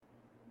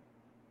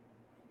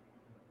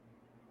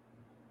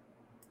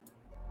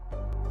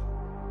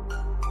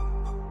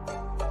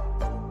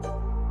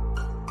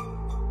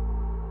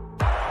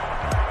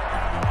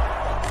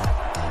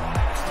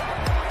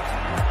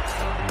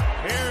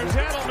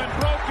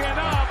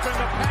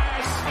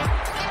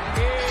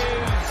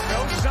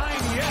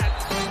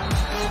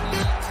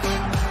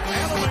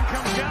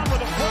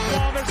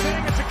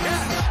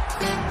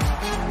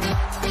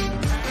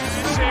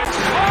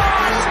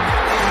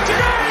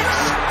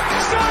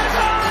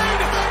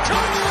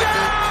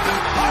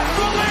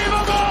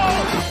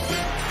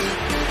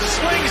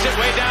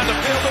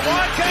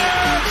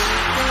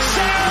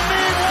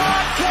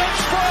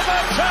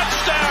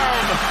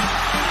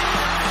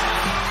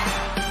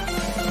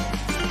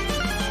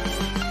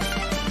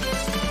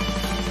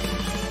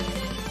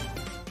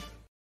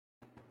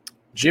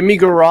Jimmy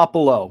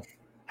Garoppolo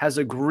has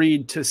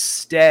agreed to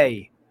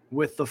stay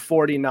with the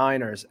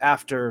 49ers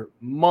after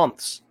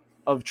months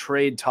of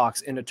trade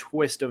talks in a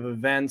twist of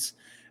events.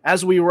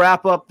 As we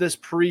wrap up this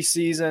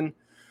preseason,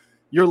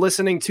 you're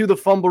listening to the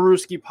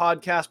Fumblerooski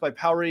podcast by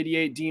Power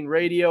 88 Dean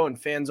Radio and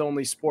Fans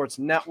Only Sports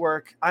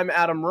Network. I'm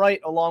Adam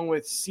Wright along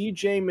with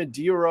CJ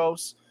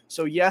Medieros.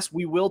 So yes,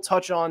 we will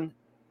touch on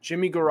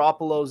Jimmy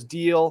Garoppolo's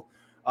deal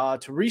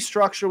to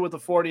restructure with the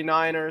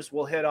 49ers.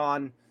 We'll hit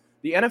on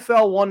the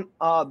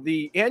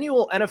the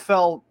annual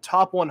NFL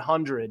Top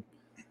 100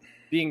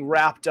 being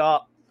wrapped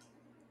up.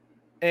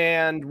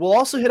 And we'll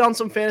also hit on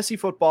some fantasy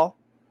football.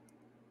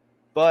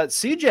 But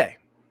CJ,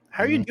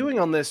 how are you doing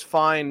on this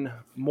fine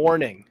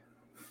morning?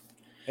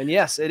 And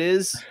yes, it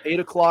is 8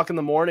 o'clock in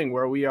the morning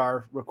where we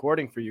are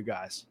recording for you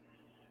guys.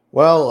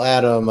 Well,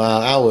 Adam,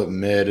 I'll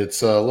admit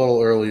it's a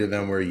little earlier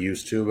than we're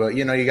used to, but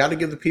you got to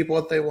give the people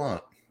what they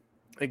want.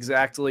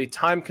 Exactly.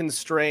 Time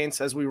constraints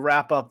as we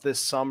wrap up this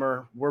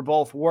summer. We're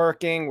both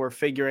working. We're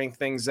figuring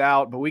things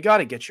out, but we got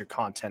to get your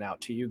content out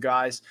to you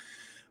guys.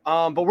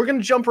 But we're going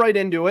to jump right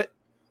into it.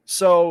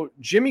 So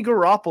Jimmy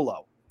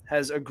Garoppolo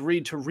has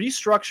agreed to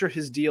restructure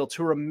his deal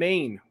to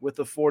remain with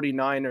the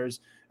 49ers,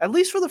 at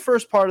least for the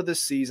first part of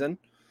this season.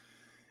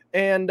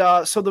 And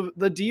so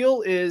the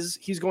deal is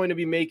he's going to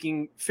be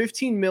making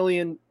 $15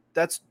 million.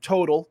 That's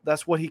total.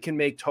 That's what he can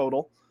make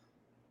total.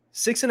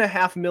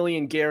 $6.5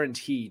 million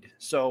guaranteed.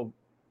 So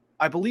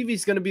I believe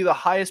he's going to be the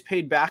highest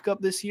paid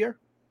backup this year.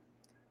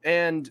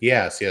 And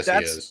yes, he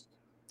is.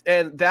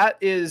 And that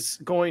is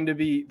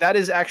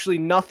actually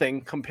nothing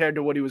compared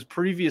to what he was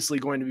previously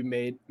going to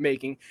be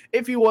making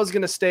if he was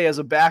going to stay as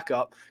a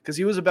backup, because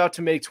he was about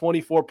to make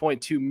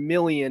 $24.2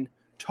 million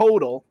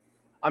total.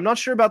 I'm not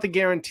sure about the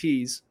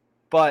guarantees,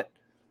 but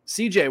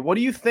CJ, what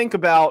do you think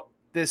about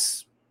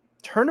this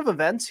turn of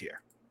events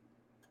here?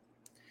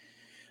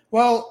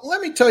 Well,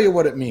 let me tell you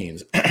what it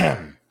means.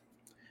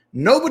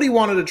 Nobody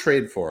wanted to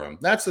trade for him.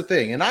 That's the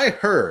thing. And I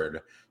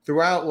heard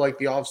throughout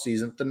the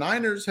offseason, the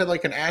Niners had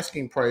an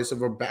asking price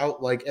of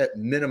about at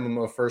minimum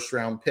a first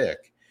round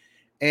pick.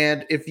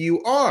 And if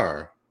you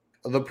are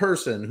the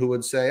person who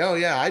would say, oh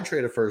yeah, I'd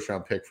trade a first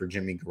round pick for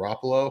Jimmy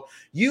Garoppolo,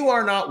 you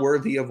are not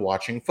worthy of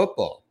watching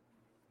football.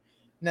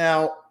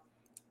 Now,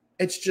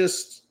 it's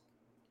just,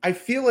 I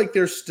feel like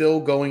they're still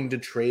going to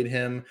trade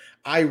him.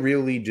 I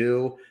really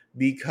do,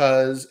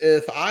 because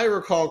if I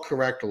recall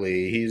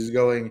correctly, he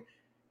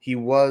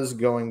was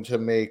going to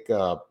make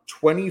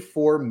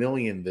 $24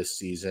 million this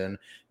season.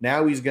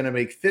 Now he's going to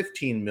make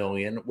 $15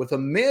 million with a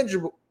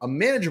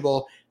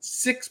manageable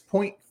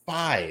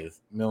 $6.5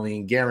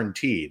 million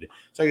guaranteed.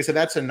 So like I said,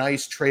 that's a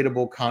nice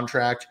tradable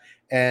contract.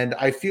 And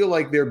I feel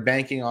like they're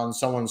banking on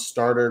someone's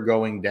starter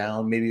going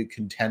down, maybe a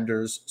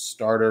contender's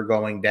starter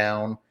going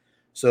down,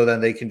 so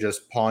then they can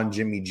just pawn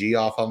Jimmy G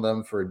off on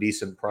them for a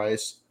decent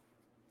price.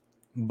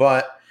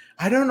 But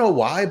I don't know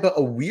why, but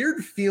a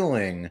weird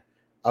feeling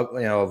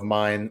of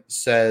mine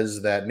says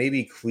that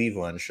maybe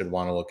Cleveland should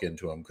want to look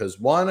into him,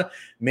 because one,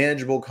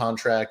 manageable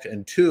contract,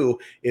 and two,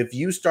 if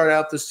you start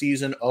out the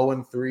season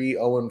 0-3,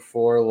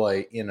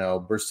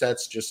 0-4,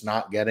 Brissett's just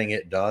not getting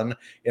it done,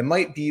 it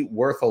might be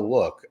worth a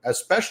look,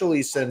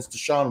 especially since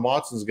Deshaun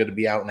Watson's going to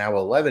be out now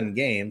 11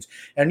 games,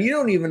 and you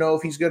don't even know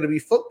if he's going to be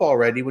football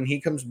ready when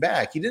he comes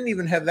back. He didn't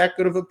even have that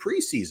good of a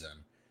preseason.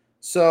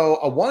 So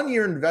a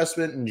 1-year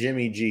investment in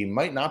Jimmy G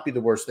might not be the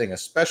worst thing,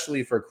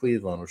 especially for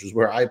Cleveland, which is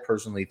where I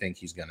personally think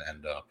he's going to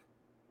end up.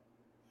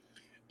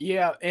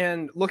 Yeah,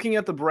 and looking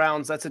at the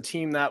Browns, that's a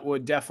team that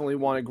would definitely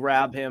want to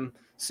grab him,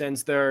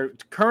 since their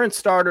current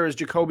starter is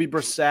Jacoby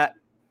Brissett,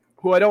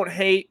 who I don't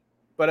hate,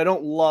 but I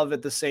don't love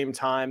at the same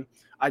time.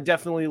 I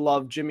definitely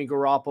love Jimmy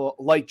Garoppolo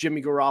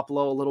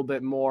a little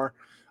bit more.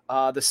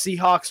 The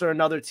Seahawks are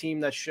another team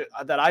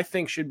that I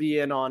think should be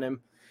in on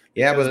him.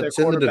 Yeah, but it's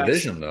in the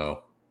division,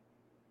 though.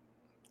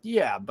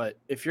 Yeah, but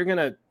if you're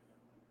gonna,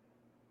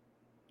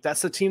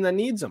 that's the team that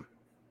needs him,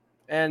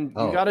 and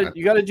you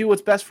gotta do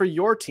what's best for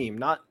your team,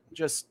 not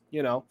just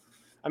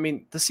I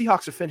mean, the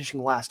Seahawks are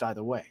finishing last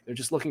either way. They're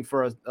just looking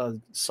for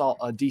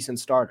a decent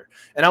starter.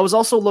 And I was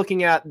also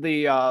looking at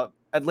the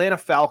Atlanta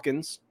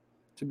Falcons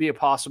to be a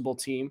possible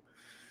team.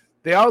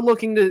 They are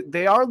looking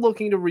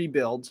to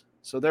rebuild,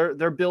 so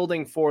they're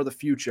building for the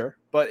future.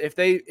 But if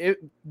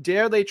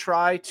they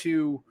try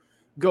to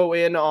go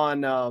in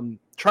on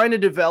trying to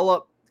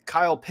develop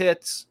Kyle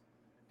Pitts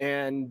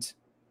and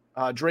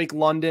Drake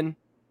London,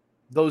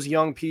 those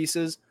young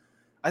pieces,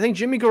 I think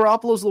Jimmy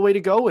Garoppolo is the way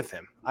to go with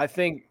him. I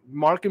think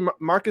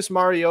Marcus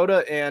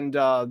Mariota and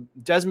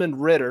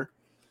Desmond Ridder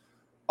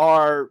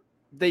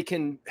they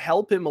can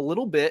help him a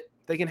little bit.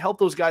 They can help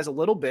those guys a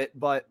little bit,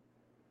 but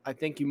I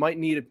think you might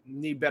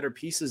need better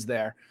pieces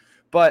there.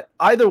 But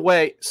either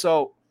way,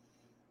 so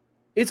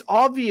it's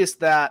obvious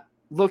that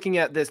looking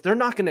at this, they're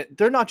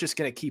not just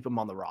gonna keep him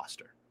on the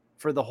roster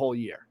for the whole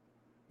year.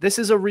 This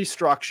is a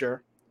restructure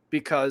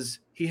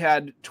because he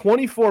had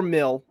 $24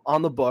 million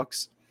on the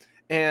books.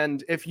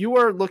 And if you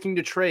are looking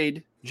to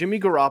trade Jimmy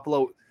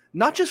Garoppolo,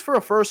 not just for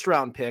a first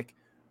round pick,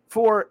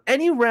 for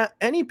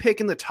any pick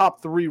in the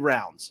top 3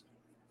 rounds,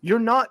 you're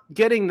not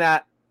getting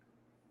that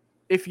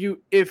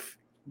if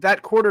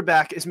that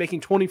quarterback is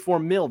making 24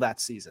 mil that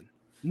season.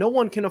 No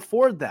one can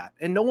afford that,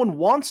 and no one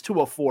wants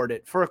to afford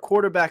it for a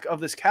quarterback of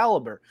this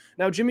caliber.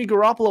 Now, Jimmy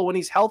Garoppolo, when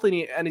he's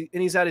healthy and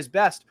he's at his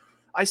best,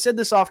 I said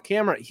this off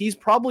camera, he's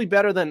probably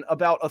better than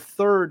about a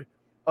third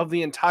of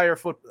the entire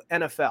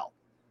NFL.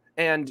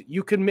 And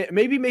you can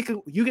maybe make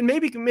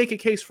a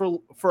case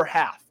for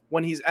half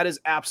when he's at his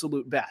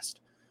absolute best.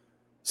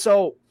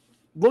 So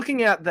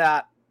looking at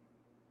that,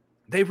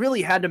 they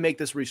really had to make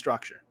this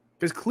restructure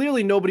because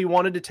clearly nobody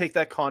wanted to take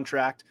that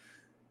contract.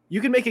 You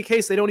can make a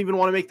case they don't even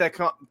want to make that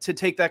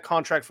take that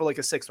contract for like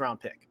a 6th round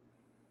pick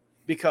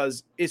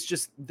because it's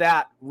just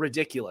that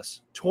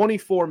ridiculous.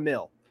 24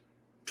 mil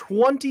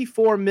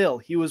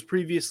he was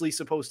previously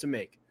supposed to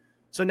make.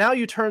 So now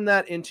you turn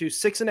that into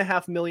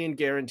 $6.5 million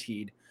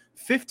guaranteed,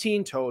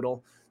 15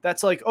 total.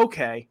 That's like,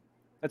 okay,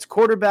 that's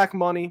quarterback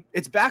money.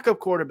 It's backup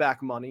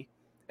quarterback money.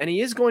 And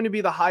he is going to be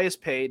the highest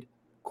paid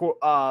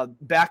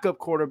backup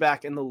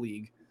quarterback in the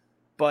league,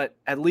 but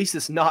at least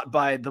it's not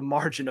by the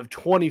margin of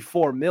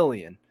 24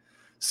 million.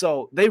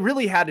 So they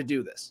really had to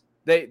do this.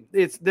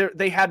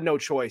 They had no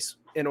choice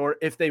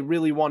if they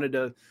really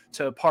wanted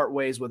to part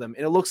ways with him.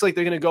 And it looks like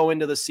they're going to go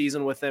into the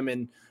season with him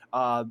and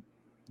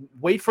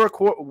wait for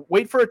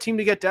a team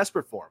to get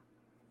desperate for him.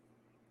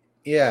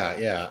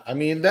 Yeah. I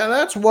mean,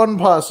 that's one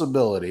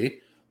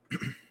possibility.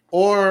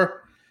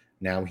 Or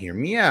now hear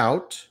me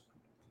out.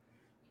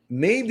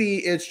 Maybe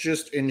it's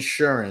just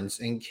insurance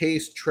in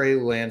case Trey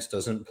Lance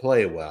doesn't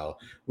play well.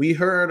 We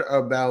heard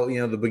about,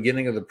 the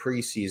beginning of the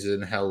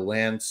preseason, how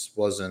Lance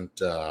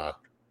wasn't,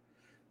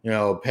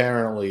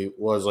 apparently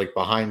was like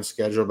behind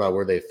schedule about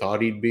where they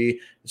thought he'd be,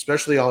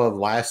 especially all of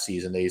last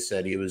season. They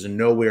said he was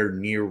nowhere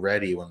near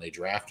ready when they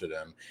drafted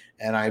him.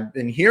 And I've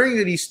been hearing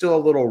that he's still a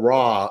little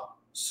raw.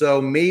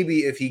 So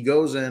maybe if he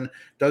goes in,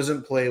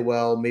 doesn't play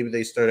well, maybe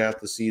they start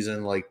out the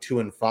season like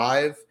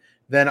 2-5.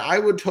 Then I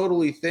would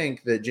totally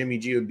think that Jimmy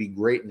G would be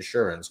great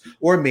insurance.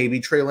 Or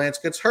maybe Trey Lance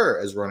gets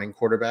hurt, as running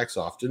quarterbacks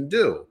often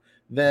do.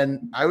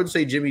 Then I would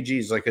say Jimmy G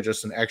is like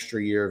just an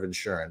extra year of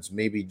insurance.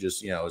 Maybe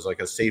just, as like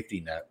a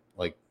safety net,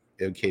 like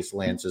in case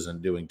Lance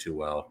isn't doing too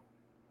well.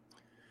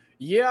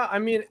 Yeah, I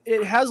mean,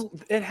 it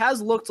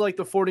has looked like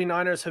the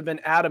 49ers have been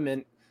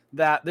adamant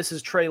that this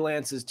is Trey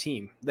Lance's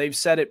team. They've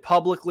said it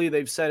publicly.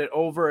 They've said it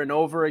over and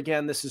over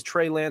again. This is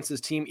Trey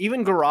Lance's team.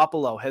 Even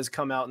Garoppolo has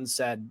come out and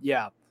said,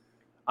 yeah,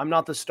 I'm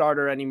not the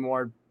starter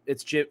anymore.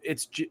 It's Trey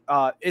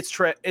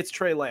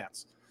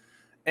Lance.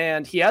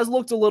 And he has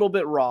looked a little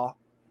bit raw,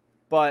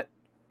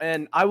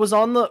 and I was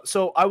on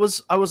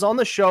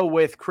the show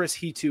with Chris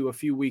Hetu a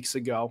few weeks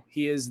ago.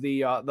 He is the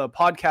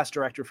podcast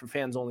director for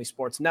Fans Only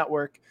Sports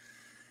Network.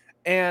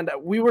 And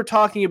we were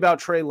talking about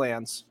Trey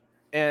Lance.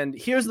 And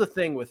here's the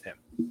thing with him.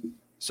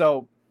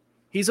 So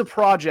he's a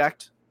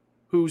project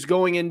who's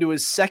going into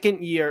his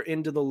second year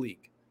into the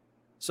league.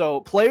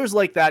 So players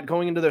like that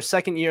going into their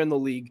second year in the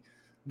league,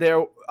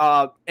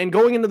 and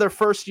going into their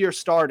first year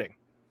starting,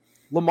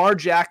 Lamar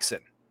Jackson.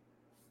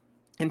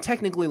 And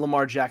technically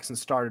Lamar Jackson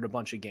started a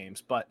bunch of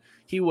games, but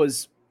he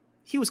was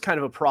kind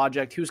of a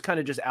project. He was kind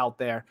of just out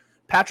there.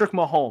 Patrick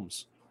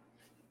Mahomes.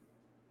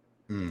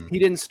 He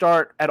didn't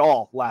start at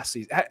all last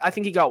season. I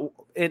think he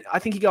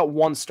got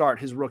one start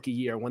his rookie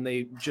year when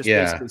they just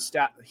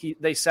basically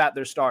they sat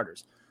their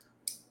starters.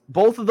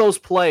 Both of those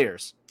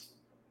players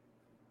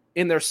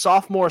in their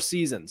sophomore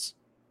seasons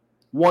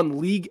won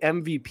league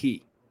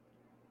MVP.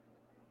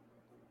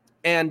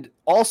 And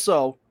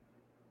also,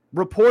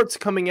 reports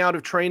coming out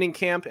of training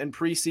camp and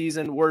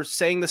preseason were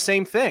saying the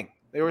same thing.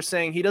 They were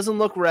saying he doesn't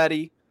look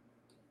ready.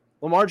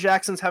 Lamar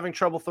Jackson's having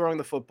trouble throwing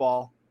the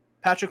football.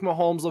 Patrick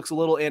Mahomes looks a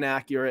little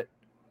inaccurate.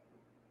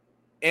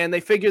 And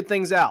they figured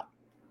things out.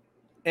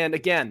 And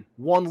again,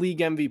 won league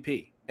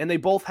MVP. And they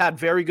both had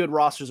very good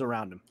rosters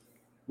around him.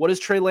 What does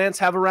Trey Lance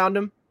have around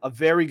him? A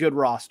very good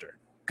roster.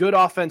 Good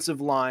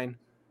offensive line.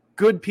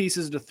 Good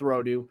pieces to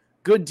throw to.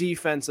 Good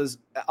defenses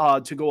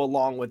to go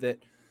along with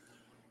it.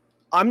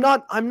 I'm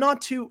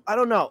not too, I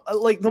don't know.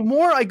 Like the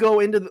more I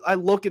I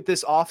look at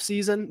this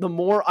offseason, the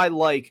more I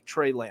like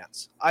Trey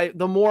Lance.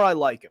 The more I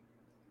like him.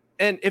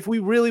 And if we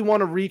really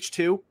want to reach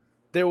to,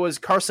 there was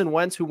Carson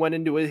Wentz who went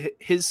into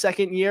his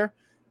second year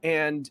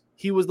and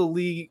he was the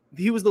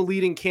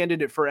leading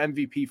candidate for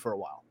MVP for a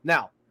while.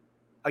 Now,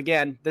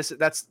 again, this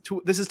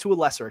is to a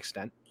lesser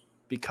extent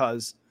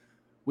because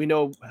we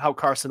know how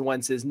Carson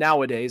Wentz is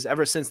nowadays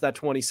ever since that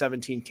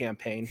 2017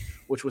 campaign,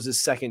 which was his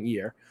second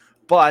year.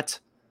 But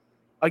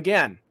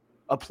again,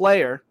 a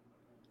player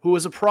who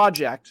was a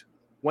project,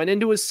 went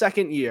into his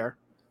second year,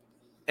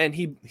 and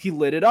he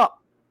lit it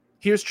up.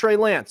 Here's Trey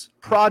Lance,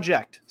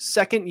 project,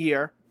 second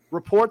year.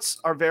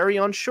 Reports are very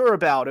unsure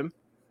about him.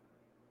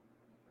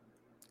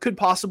 Could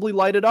possibly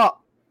light it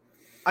up.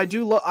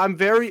 I'm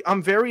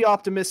very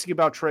optimistic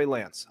about Trey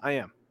Lance. I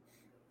am.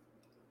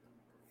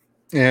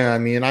 Yeah, I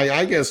mean,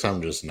 I guess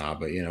I'm just not,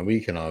 but we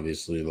can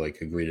obviously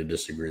like agree to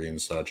disagree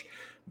and such.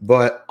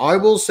 But I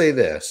will say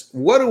this.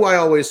 What do I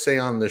always say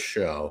on this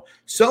show?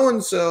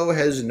 So-and-so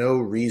has no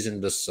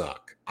reason to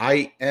suck.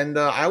 I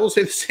will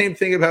say the same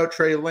thing about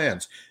Trey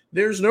Lance.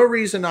 there's no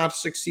reason not to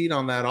succeed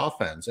on that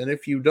offense. And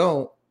if you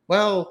don't,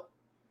 well,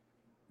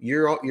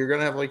 you're going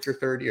to have like your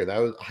third year. That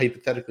would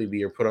hypothetically be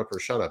your put up or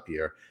shut up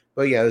year.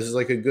 But yeah, this is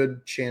like a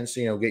good chance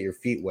to, get your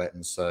feet wet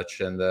and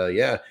such. And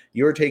yeah,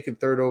 you're taking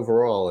third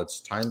overall. It's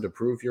time to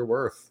prove your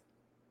worth.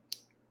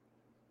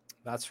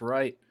 That's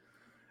right.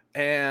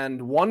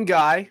 And one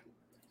guy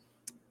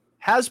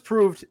has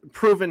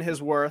proven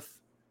his worth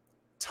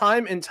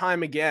time and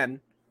time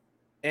again.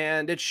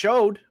 And it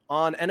showed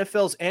on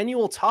NFL's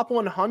annual top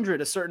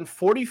 100. A certain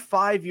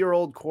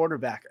 45-year-old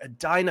quarterback, a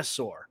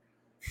dinosaur,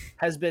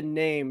 has been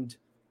named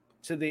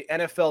to the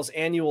NFL's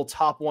annual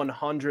top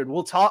 100.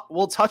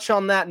 We'll touch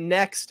on that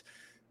next.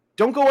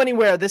 Don't go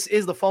anywhere. This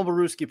is the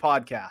Fumblerooski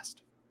podcast.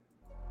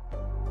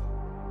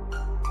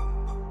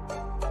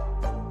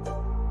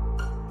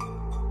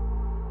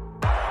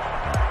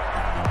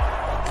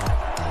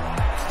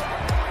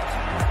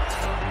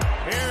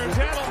 Here's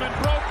Edelman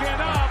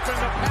broken up, and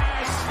the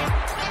pass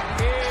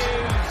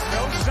is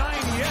no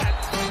sign yet.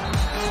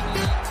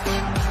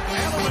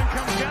 Edelman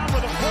comes down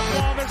with a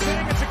football. They're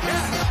saying it's a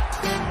catch.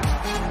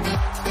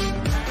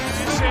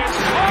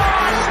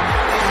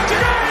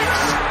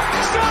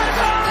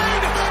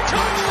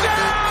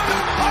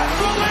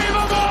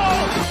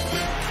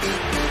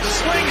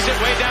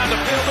 Way down the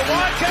field to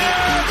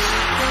Watkins.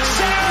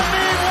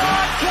 Sammy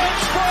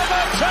Watkins for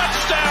the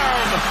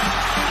touchdown.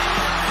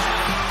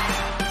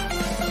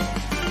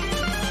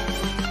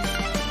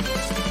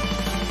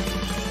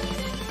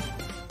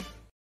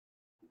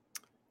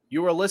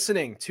 You are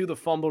listening to the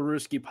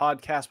Fumblerooski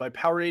podcast by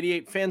Power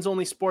 88 Fans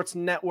Only Sports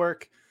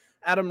Network.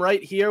 Adam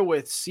Wright here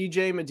with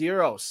CJ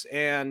Medieros.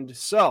 And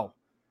so,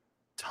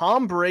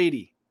 Tom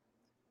Brady,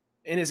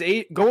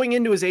 going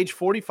into his age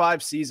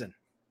 45 season,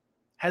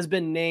 has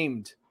been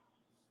named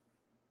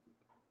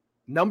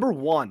the number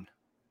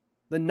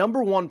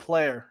one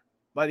player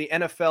by the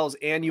NFL's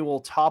annual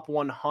top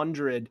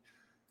 100.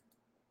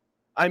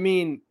 I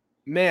mean,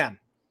 man,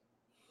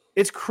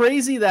 it's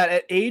crazy that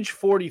at age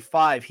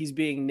 45, he's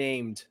being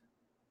named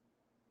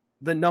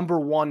the number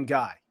one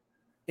guy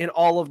in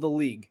all of the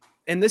league.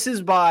 And this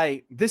isn't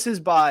by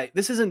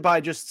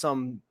just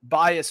some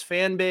biased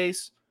fan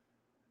base.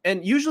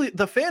 And usually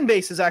the fan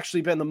base has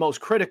actually been the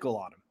most critical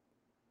on him,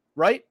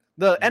 right?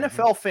 The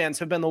NFL fans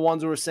have been the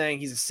ones who are saying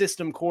he's a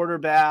system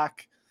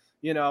quarterback.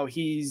 He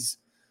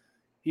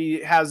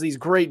has these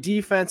great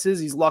defenses.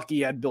 He's lucky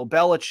he had Bill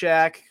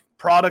Belichick,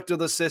 product of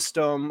the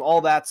system,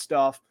 all that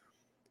stuff.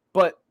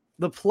 But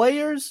the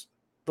players,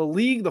 the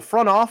league, the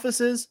front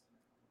offices,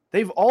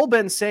 they've all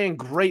been saying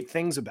great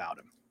things about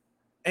him.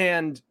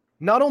 And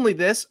not only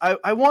this,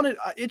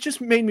 it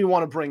just made me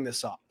want to bring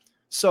this up.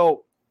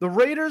 So the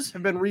Raiders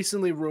have been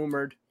recently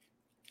rumored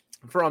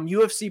from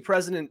UFC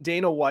president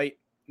Dana White.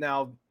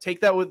 Now,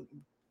 take that with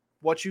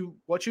what you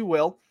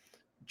will.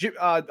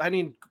 Rob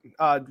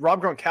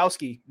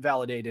Gronkowski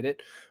validated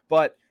it,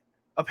 but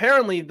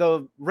apparently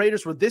the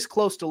Raiders were this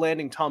close to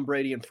landing Tom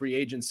Brady in free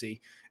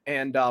agency,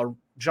 and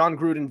John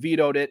Gruden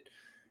vetoed it.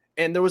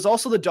 And there was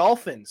also the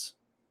Dolphins,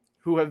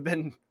 who have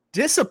been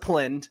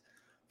disciplined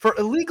for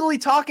illegally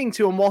talking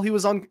to him while he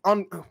was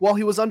while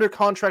he was under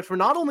contract for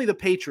not only the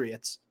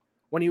Patriots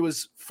when he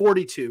was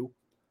 42,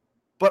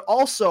 but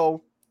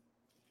also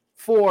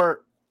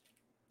for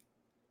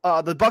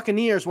the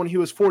Buccaneers when he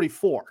was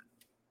 44.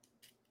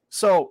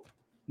 So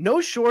no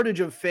shortage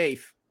of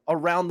faith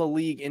around the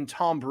league in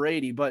Tom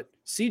Brady. But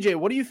CJ,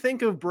 what do you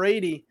think of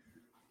Brady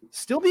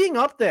still being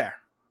up there,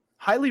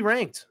 highly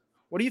ranked?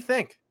 What do you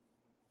think?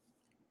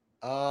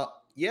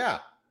 Yeah,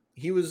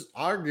 he was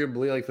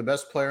arguably like the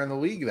best player in the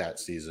league that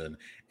season.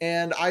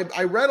 And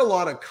I read a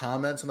lot of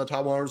comments on the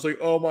top one. I was like,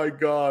 oh my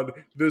God,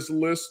 this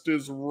list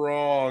is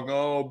wrong.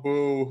 Oh,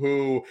 boo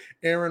hoo.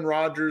 Aaron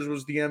Rodgers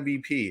was the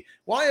MVP.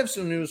 Well, I have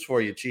some news for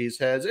you,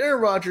 cheeseheads.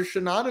 Aaron Rodgers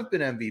should not have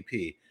been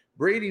MVP.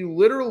 Brady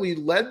literally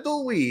led the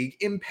league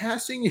in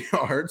passing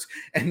yards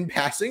and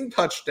passing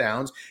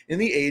touchdowns in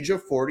the age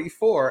of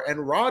 44.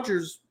 And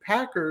Rodgers'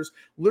 Packers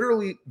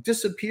literally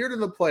disappeared in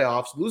the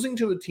playoffs, losing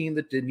to a team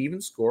that didn't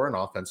even score an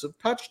offensive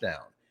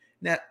touchdown.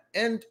 Now,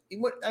 and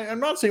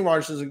I'm not saying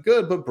Rodgers isn't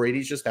good, but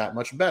Brady's just that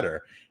much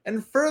better.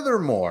 And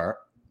furthermore,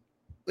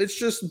 it's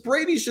just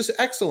Brady's just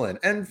excellent.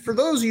 And for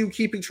those of you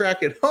keeping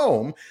track at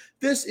home,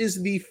 this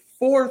is the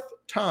fourth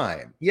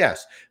time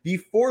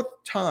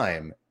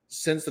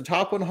since the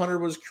top 100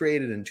 was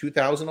created in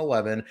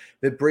 2011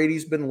 that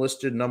Brady's been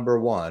listed number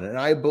one. And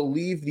I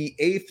believe the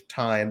eighth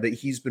time that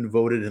he's been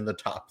voted in the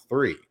top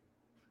three.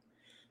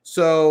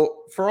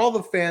 So for all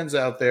the fans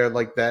out there,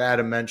 like that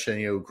Adam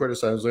mentioned,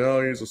 criticize, like,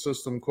 oh, he's a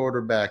system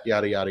quarterback,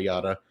 yada, yada,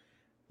 yada.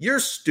 You're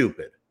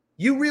stupid.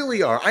 You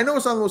really are. I know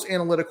it's not the most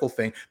analytical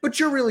thing, but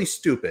you're really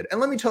stupid. And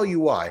let me tell you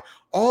why.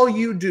 All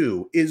you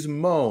do is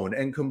moan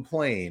and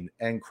complain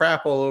and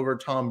crap all over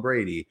Tom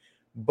Brady.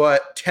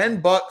 But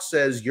 $10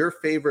 says your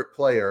favorite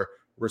player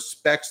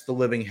respects the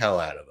living hell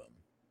out of him.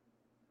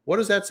 What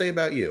does that say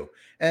about you?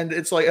 And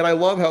it's like, and I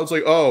love how it's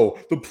like, oh,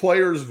 the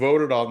players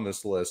voted on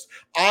this list.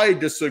 I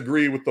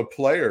disagree with the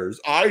players.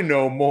 I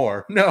know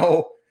more.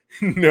 No,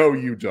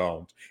 you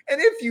don't.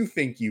 And if you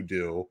think you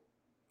do,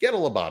 get a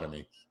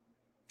lobotomy.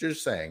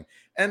 Just saying.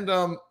 And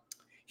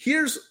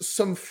here's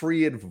some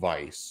free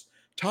advice.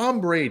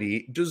 Tom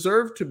Brady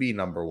deserved to be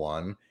number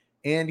one,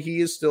 and he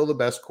is still the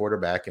best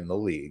quarterback in the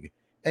league.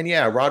 And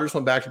yeah, Rodgers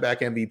won back-to-back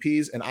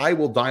MVPs, and I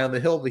will die on the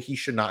hill that he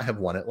should not have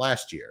won it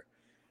last year.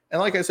 And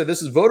like I said,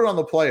 this is voted on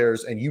the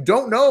players, and you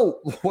don't know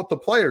what the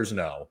players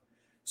know.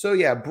 So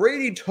yeah,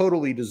 Brady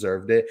totally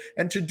deserved it.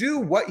 And to do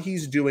what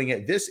he's doing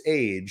at this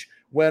age,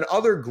 when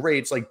other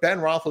greats like Ben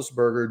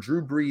Roethlisberger,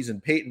 Drew Brees,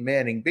 and Peyton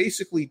Manning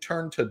basically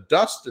turned to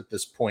dust at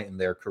this point in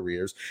their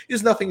careers,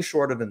 is nothing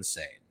short of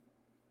insane.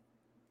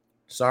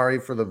 Sorry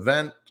for the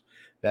vent.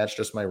 That's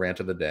just my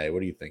rant of the day. What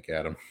do you think,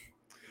 Adam?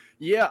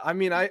 Yeah, I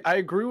mean, I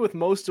agree with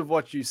most of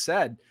what you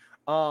said.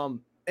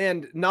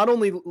 And not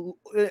only,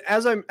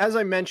 as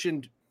I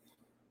mentioned,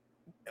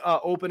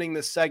 opening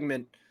this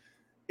segment,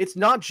 it's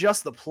not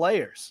just the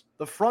players,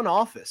 the front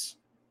office,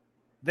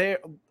 these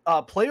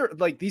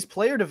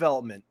player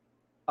development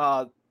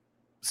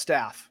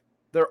staff.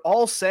 They're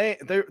all saying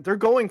they're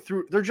jumping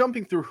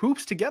through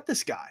hoops to get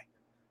this guy.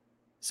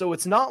 So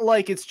it's not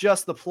like it's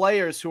just the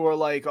players who are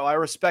like, oh, I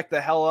respect the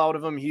hell out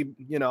of him. He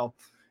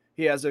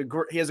has a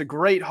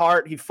great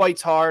heart. He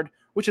fights hard,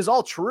 which is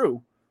all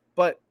true.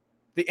 But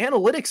the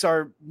analytics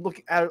are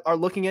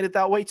looking at it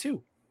that way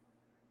too.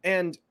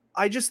 And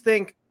I just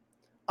think,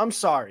 I'm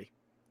sorry.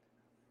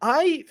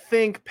 I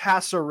think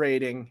passer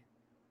rating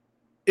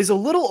is a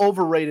little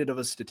overrated of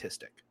a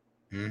statistic.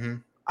 Mm-hmm.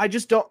 I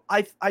just don't.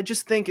 I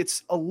just think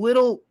it's a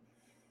little.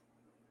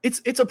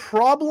 It's a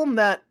problem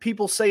that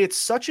people say it's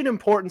such an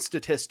important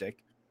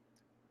statistic,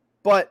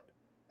 but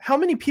how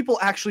many people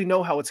actually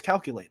know how it's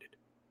calculated?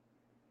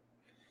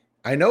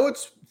 I know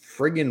it's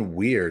friggin'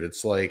 weird.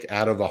 It's like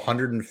out of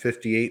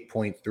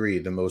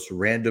 158.3, the most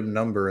random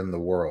number in the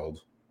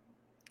world.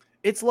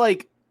 It's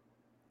like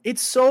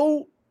it's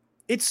so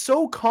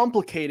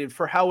complicated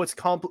for how it's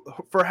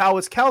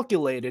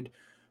calculated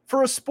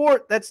for a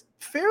sport that's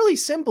fairly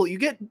simple.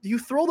 You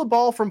throw the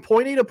ball from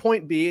point A to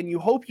point B, and you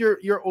hope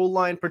your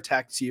O-line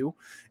protects you,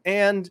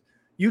 and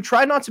you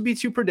try not to be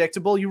too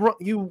predictable.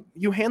 You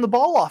hand the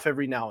ball off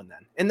every now and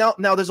then. And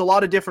now there's a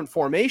lot of different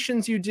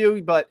formations you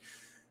do, but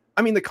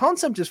I mean the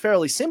concept is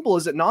fairly simple,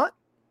 is it not?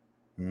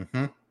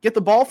 Mm-hmm. Get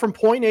the ball from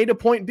point A to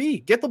point B.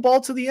 Get the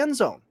ball to the end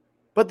zone.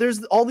 But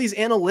there's all these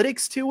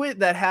analytics to it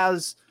that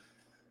has,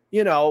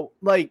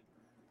 I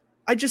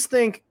just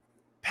think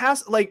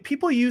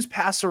people use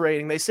passer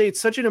rating. They say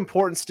it's such an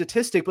important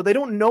statistic, but they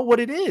don't know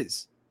what it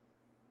is.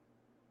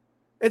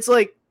 It's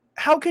like,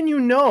 how can you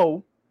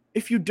know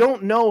if you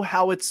don't know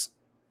how it's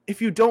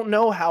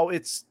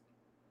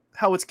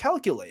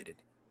calculated?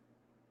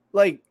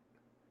 Like,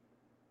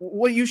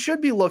 what you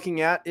should be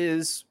looking at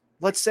is,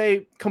 let's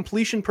say,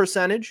 completion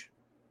percentage.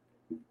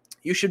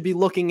 You should be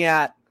looking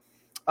at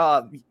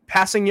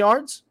passing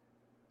yards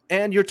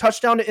and your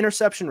touchdown to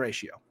interception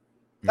ratio.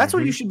 That's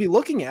what you should be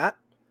looking at.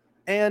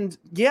 And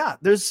yeah,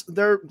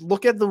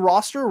 look at the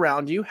roster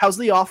around you. How's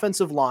the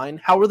offensive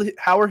line? How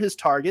are his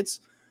targets?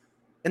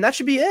 And that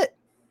should be it,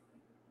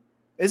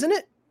 isn't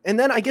it? And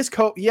then I guess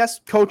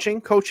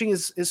coaching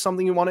is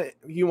something you want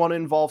to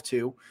involve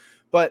too.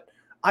 But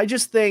I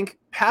just think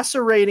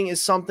passer rating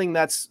is something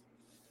that's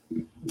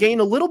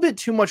gained a little bit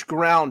too much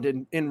ground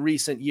in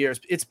recent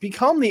years. It's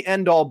become the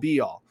end all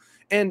be all.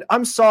 And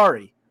I'm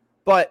sorry,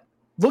 but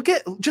look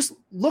at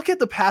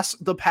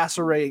the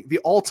passer rate, the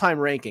all-time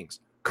rankings.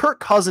 Kirk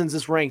Cousins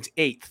is ranked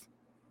 8th.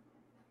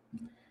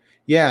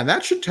 Yeah, and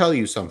that should tell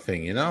you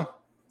something,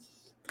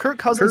 Kirk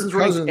Cousins is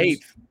ranked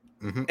 8th.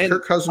 Mm-hmm.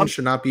 Kirk Cousins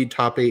should not be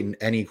top 8 in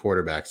any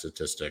quarterback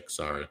statistic.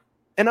 Sorry.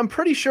 And I'm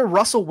pretty sure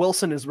Russell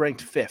Wilson is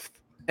ranked 5th.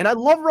 And I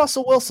love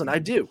Russell Wilson. I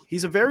do.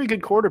 He's a very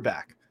good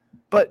quarterback.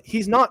 But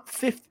he's not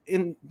 5th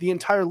in the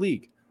entire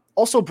league.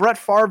 Also, Brett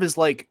Favre is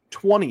like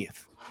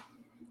 20th.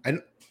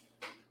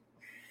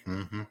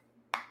 Mm-hmm.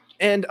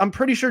 And I'm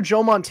pretty sure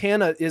Joe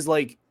Montana is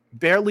like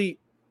barely,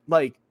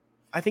 like,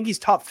 I think he's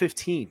top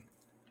 15.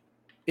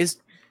 Is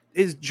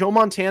Joe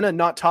Montana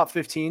not top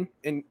 15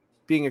 in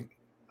being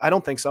I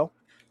don't think so.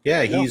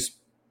 Yeah, he's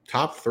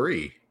top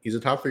 3. He's a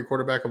top 3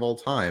 quarterback of all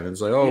time. And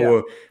it's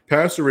like,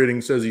 passer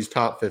rating says he's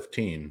top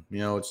 15.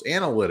 It's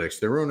analytics.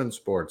 They're ruining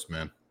sports,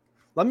 man.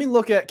 Let me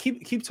look at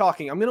keep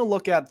talking. I'm going to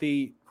look at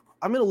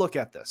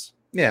this.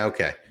 Yeah,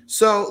 okay.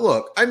 So,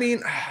 look, I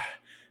mean,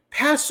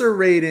 passer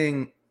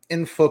rating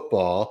in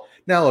football.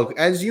 Now, look,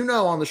 as you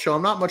know on the show,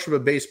 I'm not much of a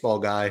baseball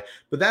guy,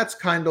 but that's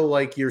kind of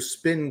like your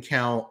spin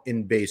count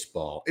in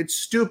baseball. It's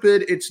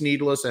stupid, it's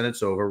needless, and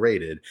it's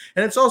overrated.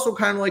 And it's also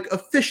kind of like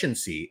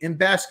efficiency in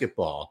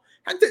basketball.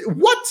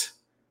 What?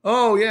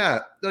 Oh, yeah.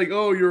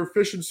 Your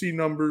efficiency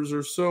numbers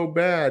are so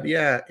bad.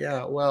 Yeah.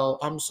 Well,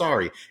 I'm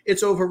sorry.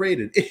 It's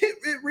overrated.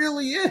 It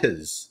really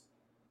is.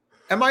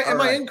 Am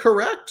I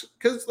incorrect?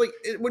 Because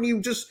when you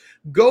just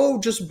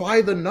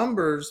by the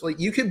numbers,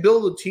 you can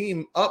build a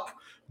team up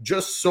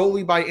just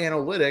solely by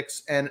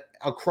analytics, and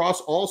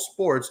across all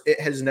sports, it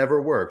has never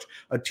worked.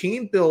 A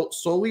team built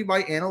solely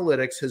by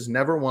analytics has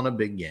never won a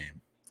big game.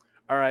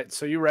 All right,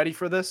 so you ready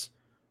for this?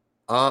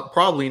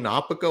 Probably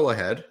not, but go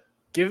ahead.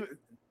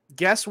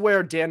 Guess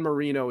where Dan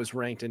Marino is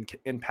ranked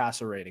in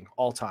passer rating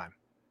all time?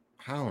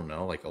 I don't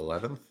know, like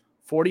 11th?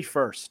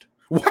 41st.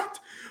 What?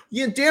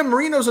 Yeah, Dan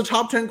Marino's a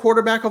top 10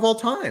 quarterback of all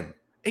time.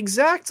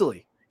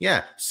 Exactly.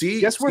 Yeah.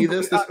 See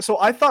this? So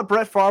I thought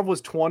Brett Favre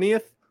was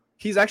 20th.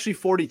 He's actually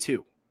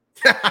 42.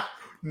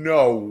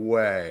 No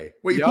way.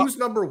 Wait, yep. Who's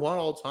number one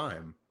all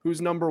time?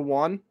 Who's number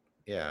one?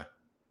 Yeah.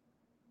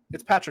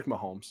 It's Patrick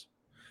Mahomes.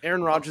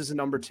 Aaron Rodgers is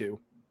number 2.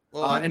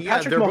 Well, and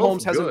Patrick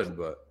Mahomes has good,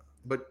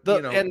 but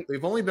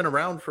they've only been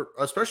around for,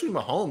 especially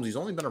Mahomes, he's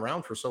only been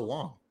around for so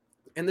long.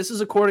 And this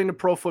is according to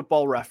Pro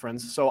Football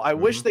Reference. So I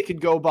wish they could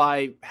go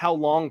by how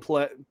long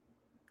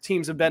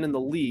teams have been in the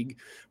league,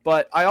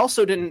 but I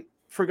also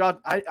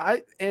forgot.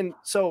 And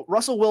so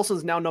Russell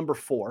Wilson's now number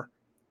 4.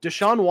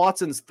 Deshaun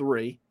Watson's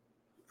 3.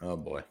 Oh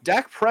boy.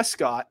 Dak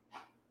Prescott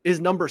is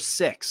number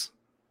 6.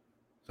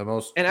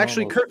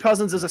 Kirk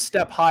Cousins is a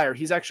step higher.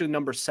 He's actually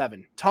number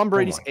 7. Tom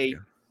Brady's 8.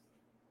 God.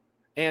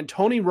 And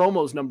Tony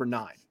Romo's number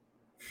 9.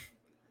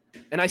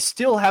 And I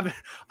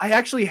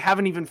actually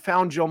haven't even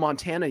found Joe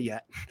Montana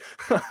yet.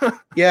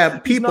 Yeah,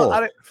 people.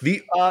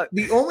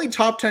 The only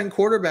top 10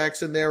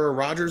 quarterbacks in there are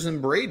Rodgers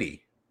and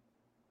Brady.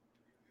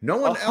 No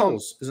one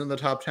else is in the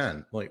top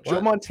 10. Like,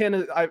 Joe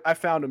Montana, I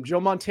found him. Joe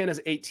Montana's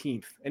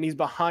 18th, and he's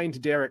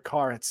behind Derek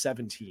Carr at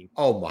 17.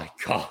 Oh my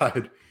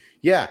God.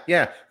 Yeah.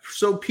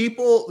 So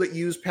people that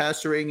use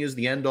passer rating as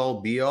the end all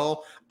be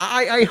all,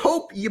 I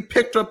hope you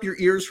picked up your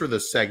ears for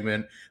this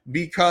segment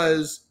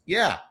because,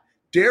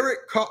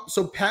 Derek Carr,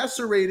 so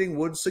passer rating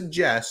would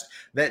suggest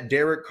that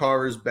Derek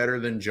Carr is better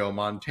than Joe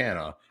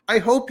Montana. I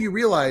hope you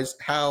realize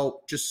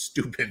how just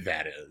stupid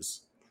that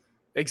is.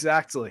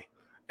 Exactly.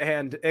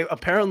 And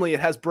apparently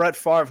it has Brett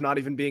Favre not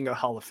even being a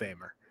Hall of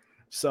Famer.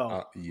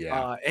 So,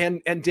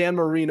 and Dan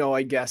Marino,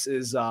 I guess,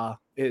 is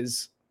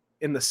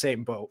in the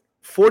same boat.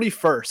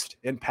 41st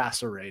in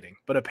passer rating.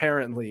 But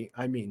apparently,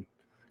 I mean,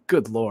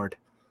 good Lord.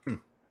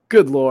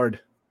 Good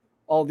Lord.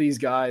 All these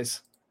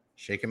guys.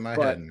 Shaking my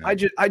head. Man.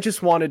 I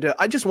just wanted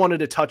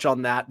to touch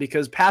on that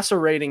because passer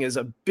rating is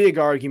a big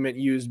argument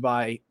used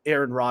by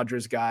Aaron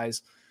Rodgers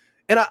guys.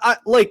 And I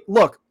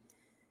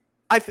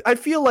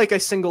feel like I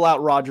single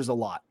out Rodgers a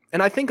lot.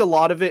 And I think a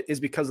lot of it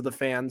is because of the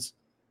fans.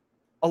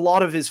 A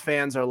lot of his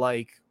fans are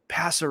like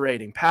passer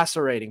rating,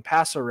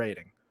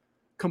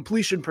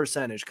 completion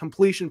percentage.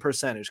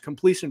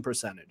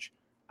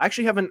 I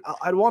actually haven't.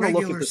 I'd want to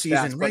look at the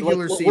stats.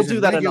 We'll do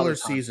that another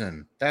time.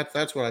 Season.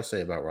 That's what I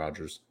say about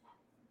Rodgers.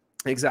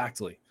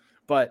 Exactly.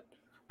 But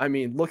I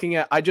mean,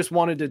 I just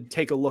wanted to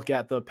take a look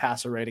at the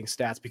passer rating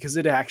stats because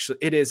it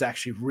is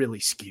actually really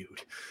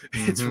skewed.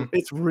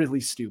 It's really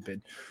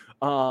stupid.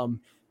 All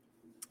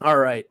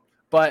right.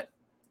 But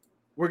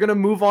we're going to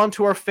move on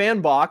to our fan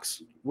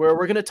box where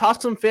we're going to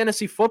talk some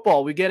fantasy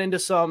football. We get into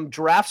some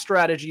draft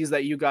strategies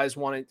that you guys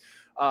wanted,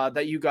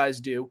 that you guys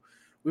do.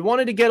 We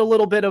wanted to get a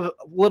little bit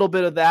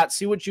of that,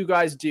 see what you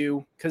guys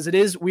do,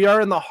 because we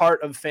are in the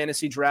heart of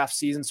fantasy draft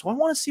season. So I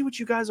want to see what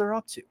you guys are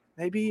up to.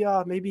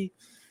 Maybe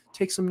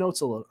take some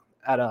notes a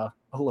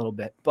little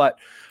bit. But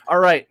all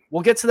right,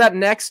 we'll get to that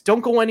next.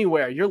 Don't go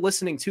anywhere. You're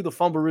listening to the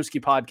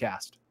Fumblerooski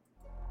podcast.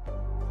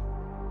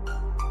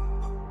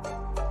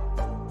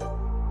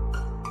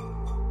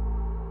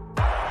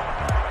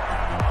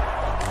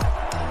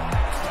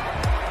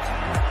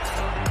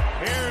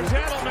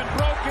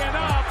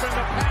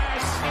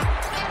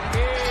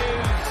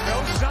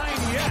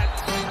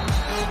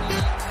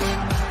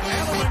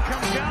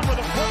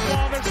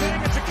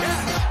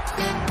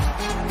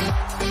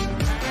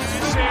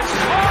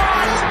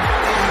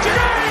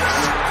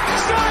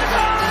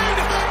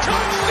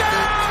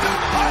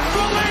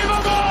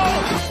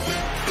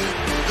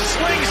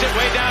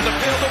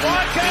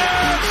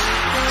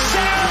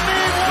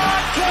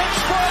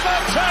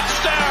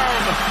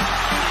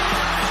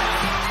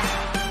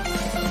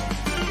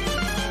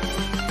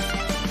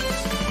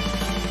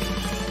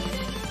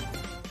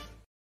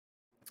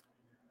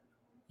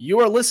 You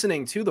are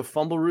listening to the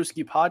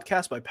Fumblerooski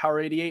podcast by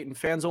Power 88 and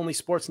Fans Only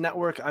Sports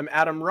Network. I'm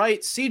Adam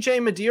Wright, CJ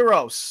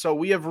Medieros. So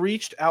we have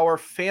reached our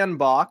fan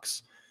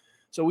box.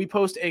 So we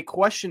post a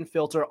question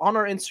filter on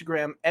our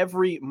Instagram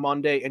every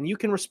Monday, and you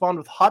can respond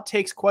with hot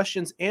takes,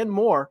 questions, and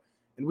more,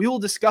 and we will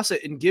discuss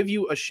it and give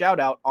you a shout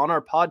out on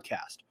our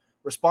podcast.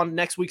 Respond to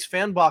next week's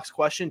fan box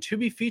question to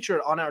be featured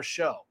on our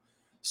show.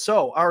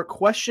 So our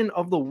question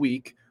of the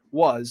week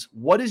was,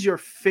 what is your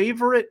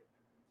favorite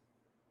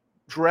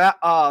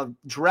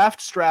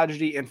draft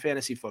strategy in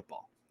fantasy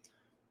football?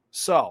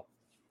 So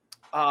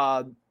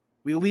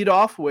we lead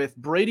off with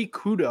Brady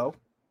Kudo,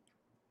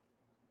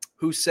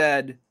 who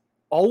said,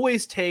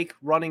 always take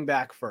running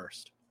back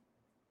first.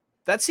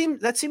 That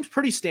seems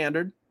pretty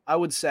standard, I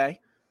would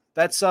say.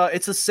 That's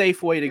it's a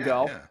safe way to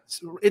go. Yeah.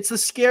 It's the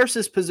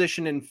scarcest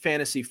position in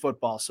fantasy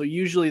football, so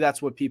usually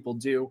that's what people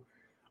do.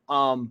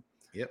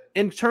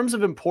 In terms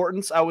of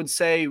importance, I would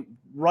say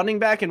running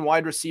back and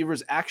wide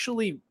receivers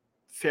actually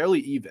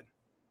fairly even.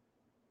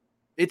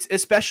 It's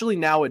especially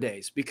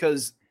nowadays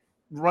because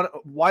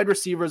wide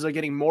receivers are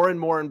getting more and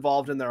more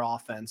involved in their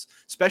offense,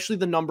 especially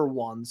the number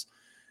ones.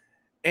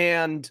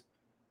 And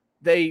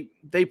they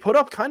put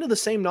up kind of the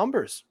same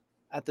numbers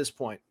at this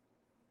point.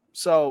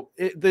 So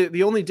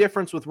the only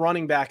difference with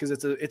running back is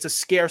it's a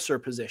scarcer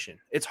position.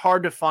 It's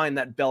hard to find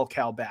that bell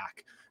cow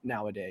back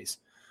nowadays.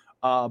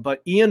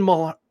 But Ian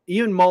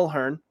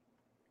Mulhern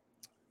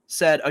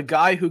said a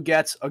guy who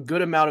gets a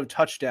good amount of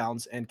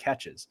touchdowns and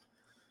catches.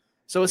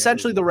 So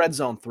essentially the red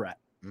zone threat.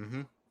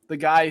 Mm-hmm. The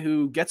guy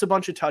who gets a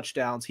bunch of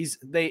touchdowns. He's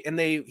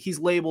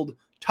labeled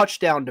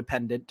touchdown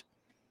dependent.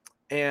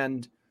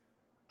 And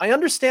I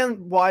understand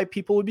why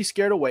people would be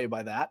scared away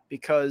by that,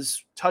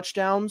 because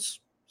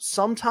touchdowns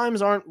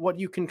sometimes aren't what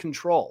you can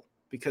control,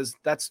 because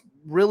that's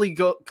really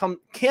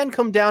can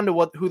come down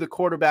to who the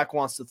quarterback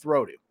wants to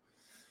throw to.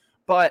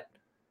 But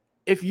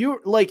if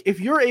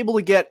you're able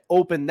to get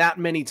open that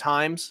many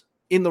times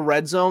in the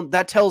red zone,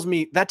 that tells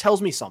me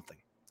something.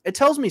 It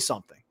tells me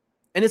something.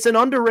 And it's an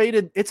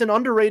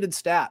underrated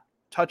stat,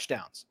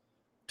 touchdowns.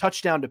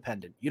 Touchdown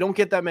dependent. You don't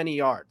get that many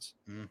yards.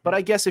 Mm-hmm. But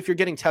I guess if you're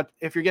getting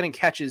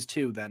catches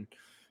too, then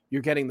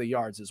you're getting the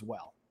yards as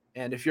well.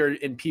 And if you're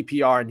in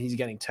PPR and he's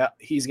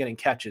getting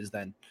catches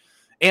then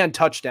and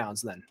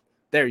touchdowns, then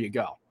there you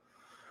go.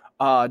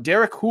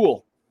 Derek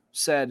Hool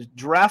said,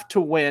 draft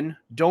to win,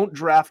 don't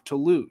draft to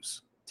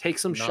lose. Take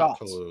some shots.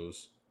 Not to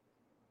lose.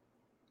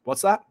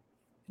 What's that?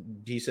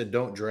 He said,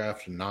 don't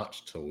draft not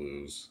to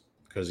lose.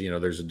 Because,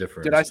 there's a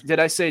difference. Did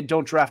I say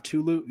don't draft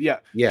to lose? Yeah.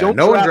 Yeah,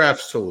 no one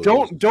drafts to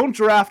lose. Don't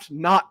draft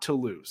not to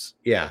lose.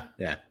 Yeah.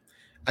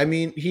 I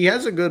mean, he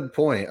has a good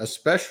point,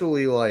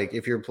 especially like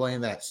if you're playing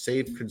that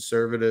safe,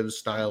 conservative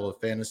style of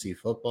fantasy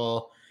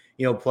football,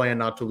 playing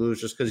not to lose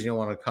just because you don't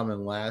want to come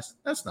in last.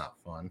 That's not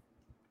fun.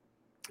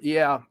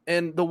 Yeah,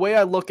 and the way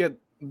I look at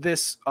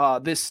this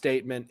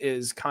statement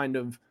is kind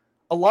of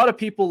a lot of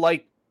people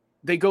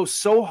they go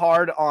so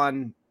hard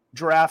on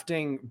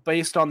drafting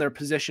based on their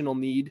positional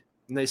need.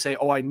 And they say,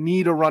 oh, I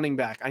need a running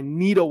back. I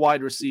need a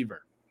wide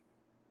receiver.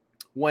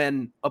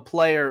 When a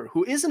player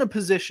who isn't a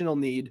positional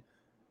need,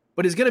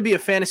 but is going to be a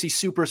fantasy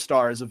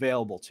superstar is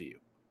available to you.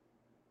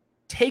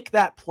 Take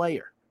that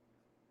player.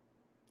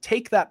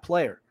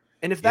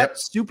 And if that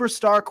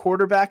superstar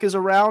quarterback is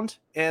around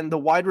and the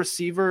wide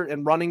receiver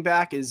and running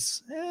back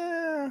is,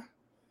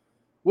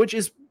 which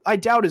is, I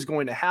doubt is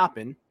going to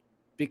happen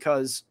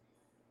because,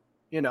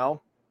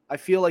 I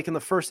feel like in the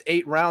first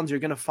 8 rounds, you're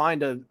going to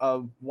find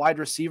a wide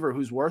receiver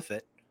who's worth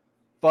it.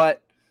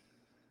 But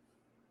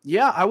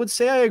yeah, I would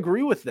say I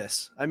agree with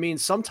this. I mean,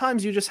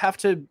 sometimes you just have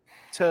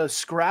to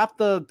scrap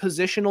the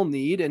positional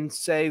need and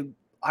say,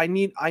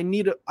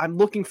 I'm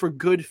looking for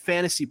good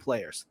fantasy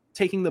players,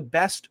 taking the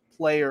best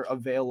player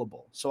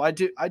available. So I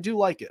do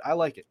like it. I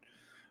like it.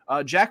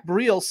 Jack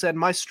Briel said,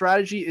 my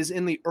strategy is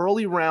in the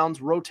early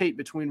rounds, rotate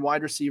between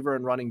wide receiver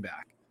and running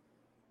back.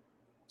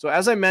 So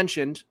as I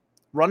mentioned,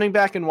 running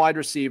back and wide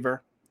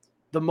receiver,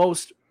 the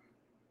most,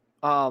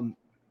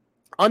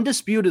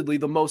 undisputedly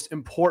the most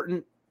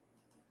important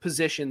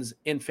positions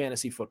in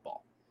fantasy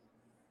football.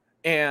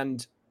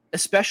 And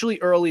especially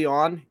early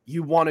on,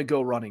 you want to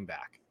go running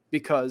back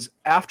because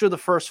after the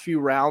first few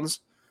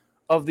rounds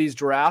of these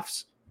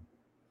drafts,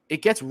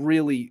 it gets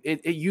really,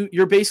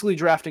 you're basically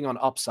drafting on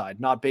upside,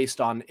 not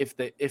based on if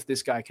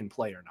this guy can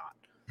play or not.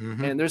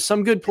 Mm-hmm. And there's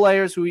some good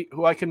players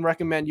who I can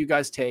recommend you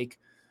guys take,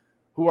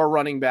 who are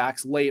running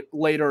backs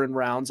later in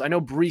rounds. I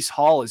know Breece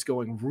Hall is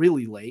going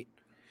really late,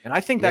 and I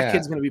think that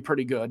kid's going to be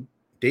pretty good.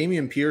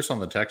 Dameon Pierce on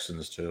the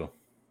Texans too.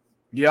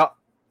 Yep.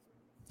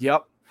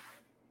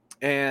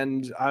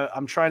 And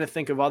I'm trying to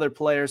think of other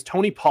players.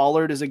 Tony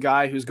Pollard is a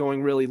guy who's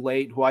going really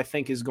late, who I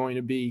think is going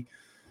to be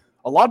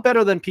a lot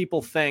better than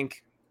people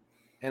think,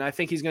 and I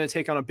think he's going to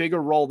take on a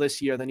bigger role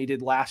this year than he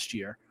did last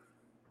year.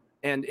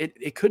 And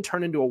it could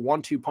turn into a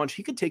 1-2 punch.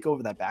 He could take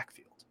over that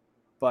backfield.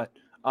 But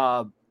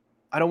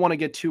I don't want to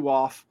get too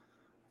off.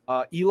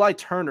 Eli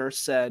Turner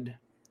said,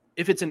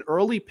 if it's an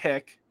early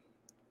pick,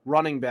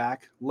 running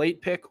back,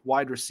 late pick,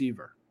 wide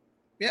receiver.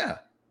 Yeah.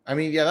 I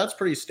mean, that's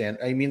pretty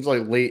standard. It means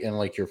like late in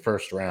like your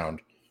first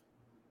round.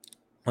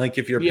 Like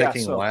if you're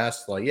picking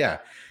last, your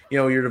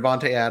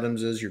Devontae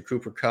Adamses, your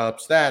Cooper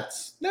Kupps,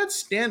 that's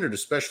standard,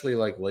 especially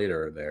like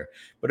later there.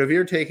 But if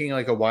you're taking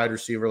like a wide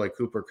receiver like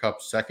Cooper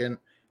Kupp second,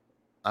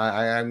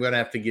 I'm going to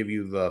have to give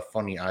you the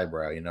funny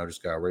eyebrow,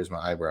 just got to raise my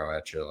eyebrow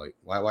at you. Like,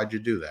 why'd you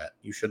do that?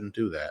 You shouldn't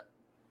do that.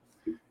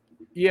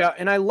 Yeah.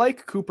 And I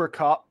like Cooper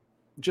Kupp,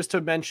 just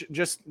to mention,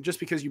 just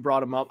because you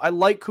brought him up. I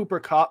like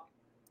Cooper Kupp,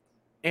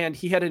 and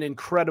he had an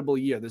incredible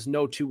year. There's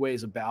no two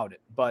ways about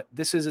it, but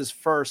this is his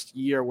first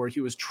year where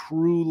he was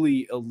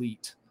truly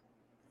elite.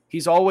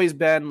 He's always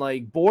been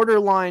like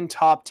borderline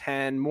top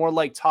 10, more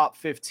like top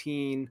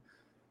 15.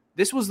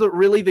 This was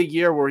really the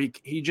year where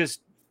he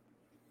just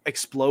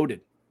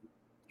exploded.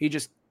 He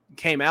just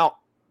came out,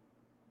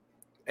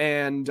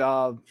 and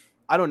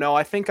I don't know.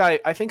 I think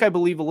I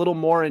believe a little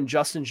more in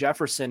Justin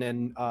Jefferson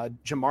and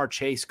Jamar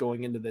Chase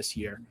going into this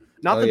year.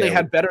 Not that they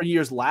had better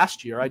years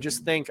last year. I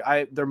just think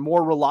they're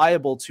more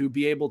reliable to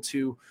be able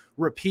to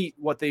repeat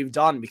what they've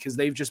done because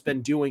they've just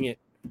been doing it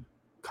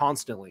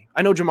constantly.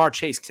 I know Jamar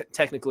Chase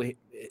technically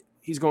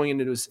he's going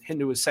into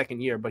his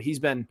second year, but he's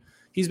been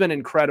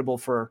incredible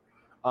for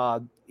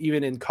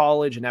even in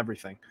college and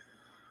everything.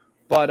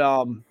 But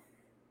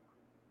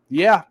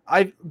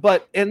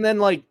and then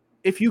like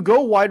if you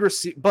go wide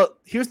receiver, but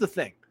here's the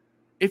thing.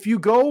 If you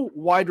go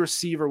wide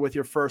receiver with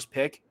your first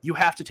pick, you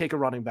have to take a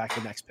running back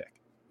the next pick.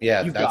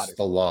 Yeah, that's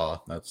the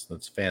law.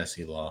 That's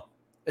fantasy law.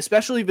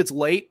 Especially if it's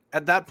late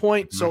at that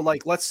point. Mm-hmm. So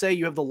like let's say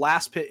you have the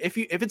last pick. If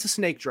it's a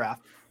snake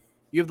draft,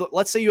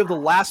 let's say you have the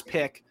last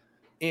pick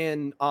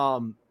in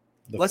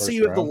let's say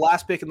you have the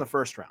last pick in the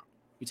first round.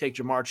 You take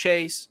Jamar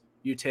Chase,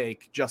 you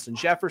take Justin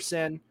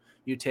Jefferson,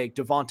 you take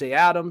Devontae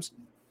Adams.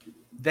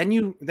 Then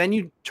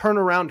you turn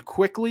around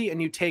quickly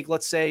and you take,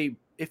 let's say,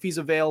 if he's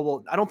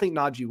available. I don't think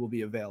Najee will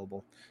be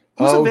available.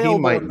 Who's available? He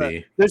might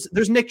be.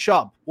 There's Nick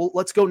Chubb. Well,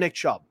 let's go Nick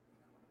Chubb.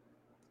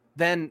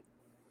 Then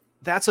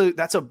that's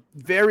a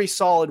very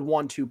solid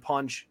 1-2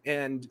 punch.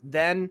 And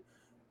then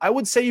I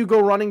would say you go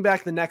running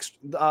back the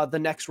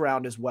next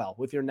round as well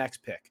with your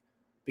next pick,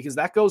 because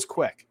that goes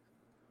quick.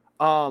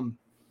 All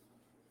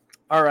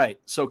right.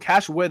 So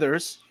Cash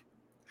Withers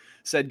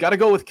said, got to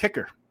go with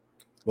kicker.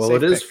 Well,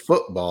 safe it is pick.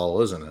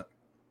 Football, isn't it?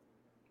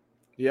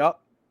 Yep.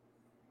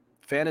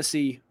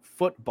 Fantasy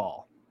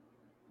football.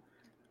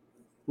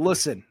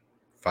 Listen.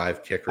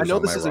 5 kickers. I know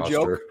on this my is roster. a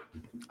joke.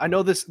 I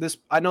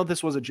know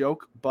this was a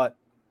joke, but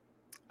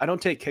I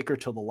don't take kicker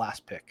till the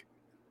last pick.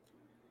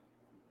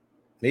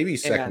 Maybe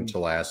second to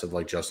last if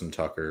like Justin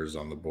Tucker's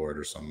on the board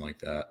or something like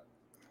that.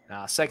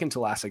 Second to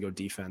last, I go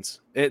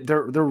defense.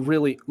 They're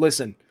really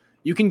listen.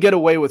 You can get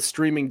away with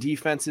streaming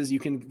defenses. You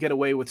can get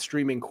away with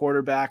streaming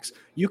quarterbacks.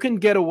 You can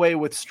get away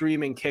with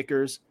streaming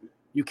kickers.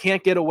 You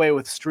can't get away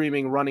with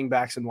streaming running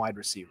backs and wide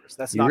receivers.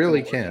 That's not. You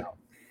really can't.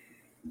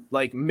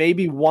 Like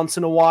maybe once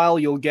in a while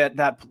you'll get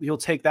that. You'll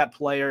take that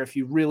player if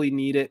you really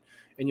need it,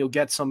 and you'll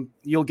get some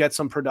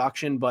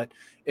production. But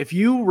if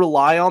you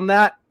rely on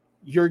that,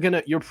 you're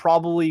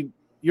probably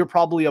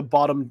a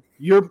bottom.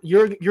 You're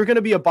going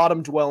to be a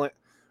bottom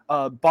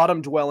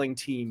dwelling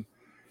team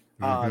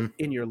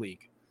in your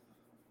league.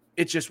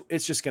 It's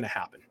just going to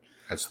happen.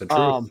 That's the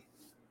truth.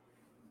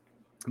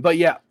 But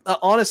yeah,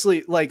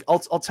 honestly, like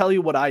I'll tell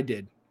you what I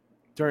did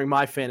during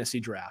my fantasy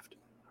draft.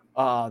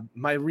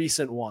 My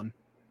recent one,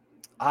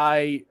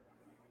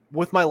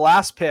 with my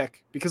last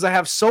pick, because I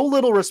have so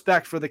little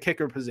respect for the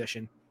kicker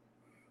position,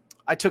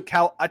 I took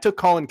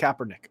Colin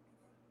Kaepernick.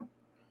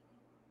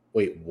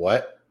 Wait,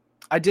 what?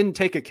 I didn't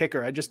take a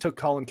kicker. I just took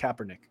Colin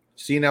Kaepernick.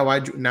 See, now why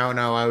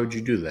would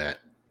you do that?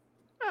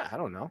 I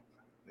don't know.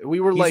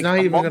 We were He's not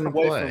even going to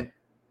play.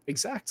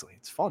 Exactly.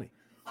 It's funny.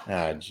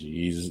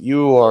 Jeez.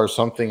 You are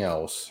something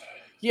else.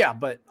 Yeah,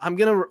 but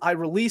I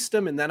released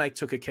him and then I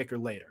took a kicker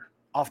later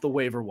off the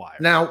waiver wire.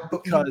 Now,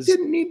 because you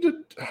didn't need to.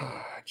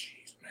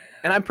 Jeez, man.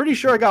 And I'm pretty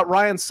sure I got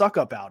Ryan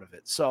Suckup out of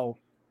it. So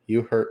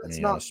you hurt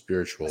me on a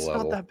spiritual level.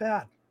 It's not that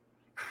bad.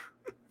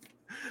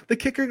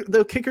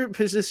 The kicker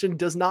position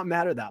does not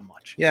matter that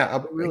much. Yeah,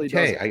 it really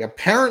doesn't.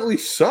 Apparently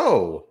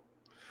so.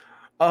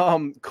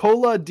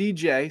 Cola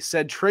DJ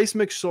said Trace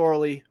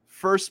McSorley,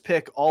 first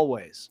pick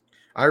always.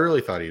 I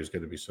really thought he was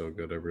going to be so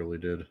good. I really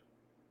did.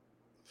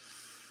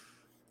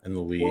 In the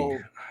league. Well,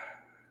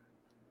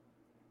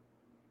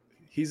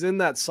 he's in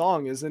that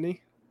song, isn't he?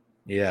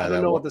 Yeah. I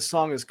don't know what the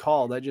song is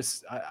called. I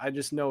just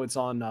know it's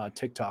on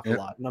TikTok a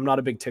lot, and I'm not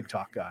a big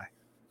TikTok guy.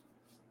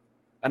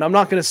 And I'm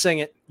not going to sing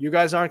it. You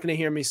guys aren't going to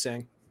hear me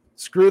sing.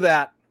 Screw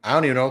that. I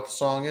don't even know what the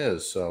song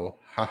is, so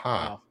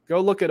haha. No,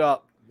 go look it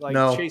up. Like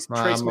Trace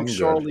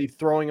McSorley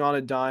throwing on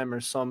a dime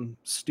or some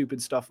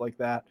stupid stuff like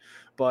that.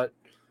 But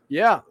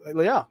yeah.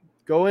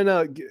 Go in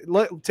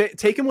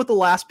take him with the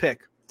last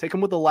pick. Take him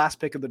with the last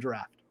pick of the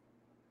draft.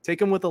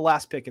 Take him with the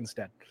last pick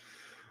instead.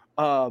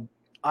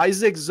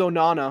 Isaac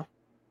Zonana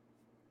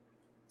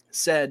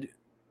said,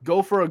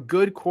 go for a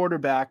good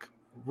quarterback,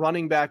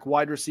 running back,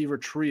 wide receiver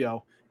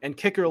trio, and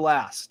kicker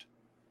last,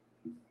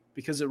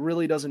 because it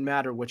really doesn't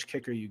matter which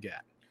kicker you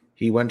get.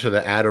 He went to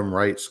the Adam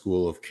Wright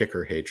school of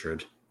kicker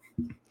hatred.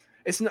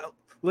 It's no.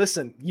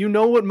 Listen, you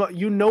know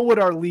what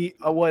our league,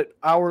 what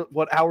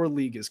our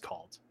league is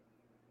called.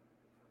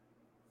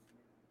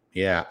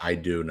 Yeah, I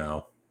do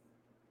know.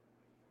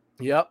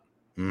 Yep.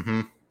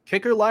 Mm-hmm.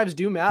 Kicker lives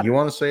do matter. You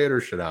want to say it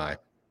or should I?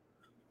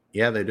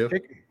 Yeah, they do.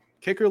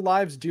 Kicker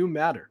lives do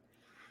matter.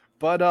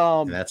 But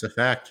and that's a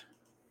fact.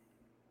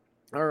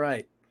 All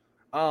right.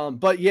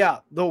 But yeah,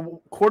 the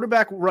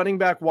quarterback, running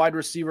back, wide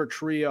receiver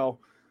trio.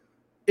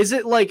 Is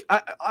it like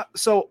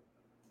so?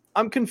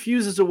 I'm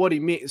confused as to what he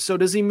means. So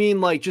does he mean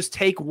like just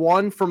take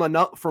one from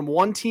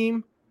one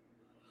team,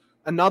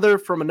 another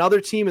from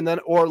another team, and then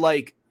or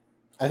like?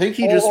 I think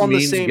he just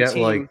means to get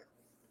team.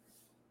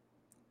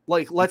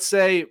 Like let's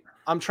say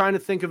I'm trying to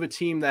think of a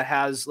team that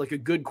has like a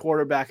good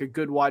quarterback, a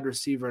good wide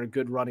receiver, and a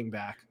good running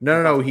back.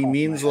 No. He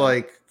means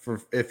like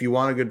if you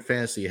want a good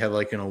fantasy, you have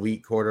like an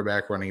elite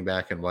quarterback, running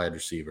back, and wide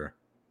receiver.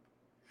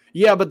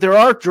 Yeah, but there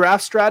are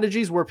draft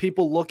strategies where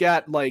people look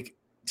at like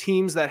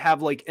teams that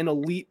have like an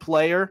elite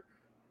player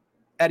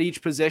at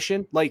each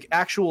position, like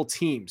actual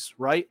teams,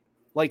 right?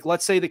 Like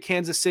let's say the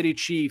Kansas City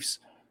Chiefs,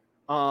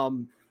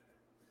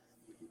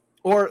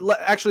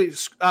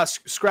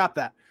 scrap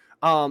that.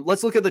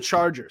 Let's look at the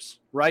Chargers,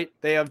 right?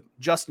 They have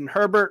Justin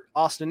Herbert,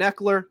 Austin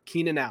Eckler,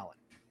 Keenan Allen.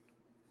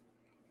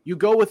 You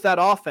go with that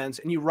offense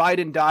and you ride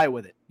and die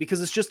with it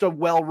because it's just a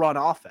well-run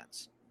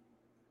offense.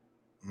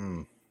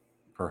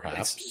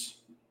 Perhaps.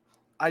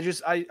 I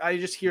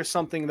just hear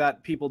something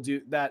that people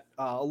do, that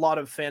a lot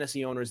of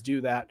fantasy owners do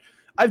that.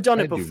 I've done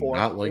it before.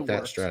 I do not like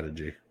that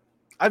strategy.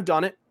 I've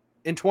done it.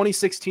 In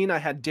 2016, I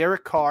had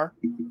Derek Carr,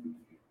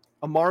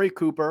 Amari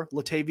Cooper,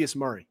 Latavius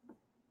Murray.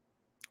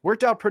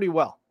 Worked out pretty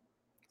well.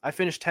 I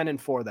finished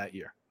 10-4 that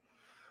year.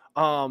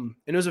 And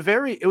it was a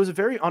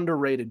very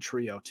underrated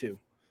trio too.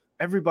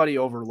 Everybody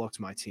overlooked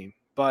my team.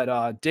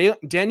 But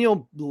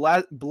Daniel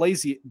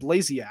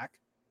Blaziak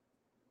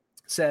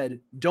said,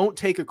 don't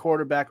take a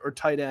quarterback or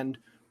tight end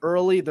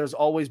early. There's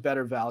always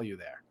better value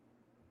there.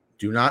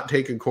 Do not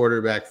take a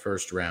quarterback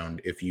first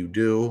round. If you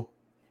do,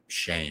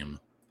 shame.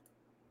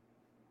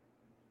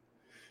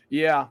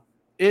 Yeah.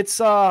 It's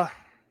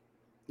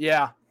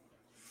yeah.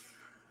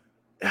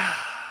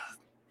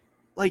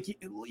 Like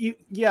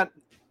yeah,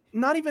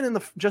 not even in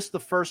just the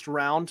first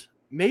round,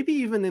 maybe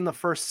even in the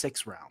first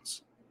 6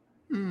 rounds.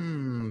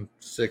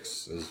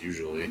 6 is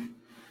usually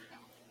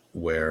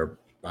where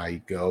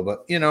I go,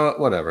 but you know,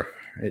 whatever.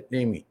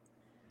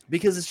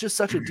 Because it's just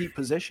such a deep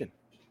position.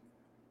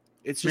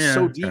 It's just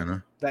so deep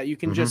that you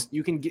can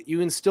you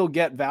can still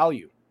get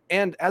value.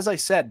 And as I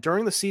said,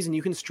 during the season,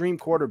 you can stream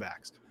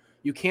quarterbacks.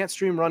 You can't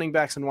stream running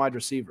backs and wide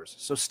receivers.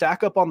 So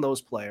stack up on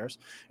those players.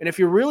 And if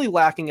you're really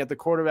lacking at the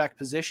quarterback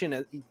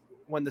position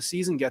when the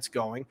season gets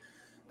going,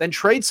 then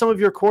trade some of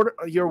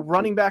your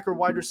running back or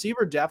wide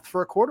receiver depth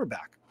for a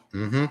quarterback.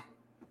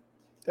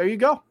 There you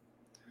go.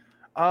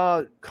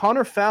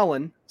 Connor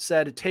Fallon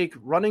said take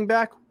running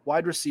back,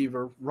 wide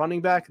receiver,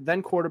 running back,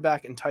 then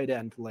quarterback and tight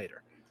end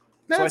later.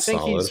 That's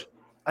so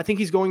I think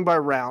he's going by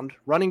round.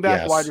 Running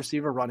back, wide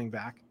receiver, running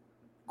back,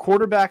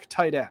 quarterback,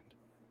 tight end.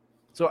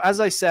 So as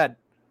I said,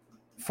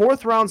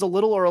 4th round's a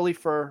little early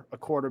for a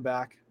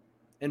quarterback,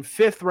 and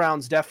 5th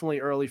round's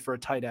definitely early for a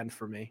tight end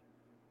for me.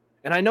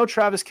 And I know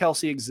Travis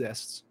Kelce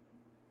exists,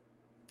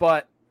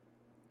 but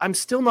I'm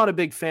still not a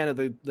big fan of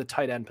the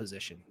tight end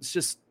position. It's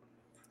just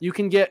you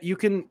can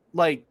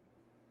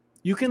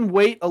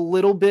wait a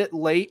little bit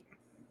late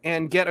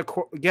and get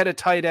a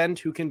tight end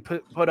who can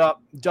put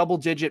up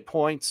double-digit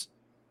points,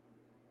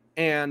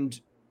 and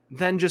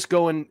then just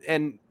go and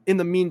in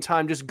the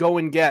meantime just go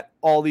and get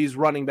all these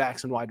running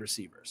backs and wide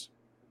receivers.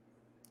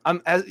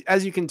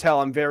 As you can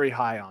tell, I'm very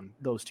high on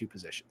those 2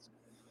 positions.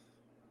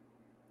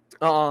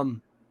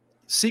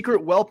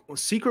 Secret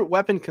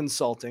Weapon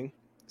Consulting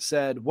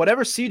said,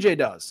 whatever CJ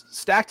does,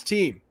 stacked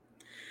team.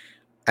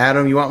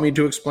 Adam, you want me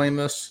to explain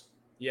this?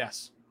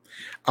 Yes.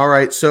 All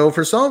right. So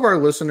for some of our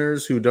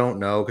listeners who don't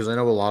know, because I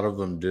know a lot of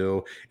them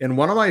do, in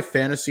one of my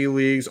fantasy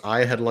leagues,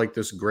 I had like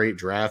this great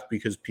draft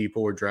because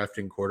people were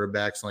drafting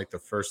quarterbacks in like the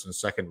 1st and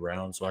 2nd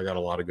round. So I got a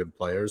lot of good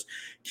players.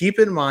 Keep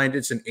in mind,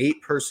 it's an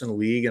 8-person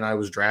league and I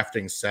was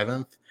drafting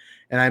 7th.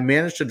 And I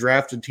managed to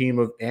draft a team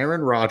of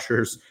Aaron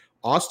Rodgers,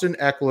 Austin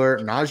Eckler,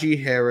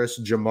 Najee Harris,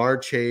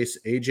 Jamar Chase,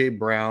 AJ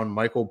Brown,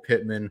 Michael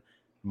Pittman,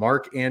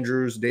 Mark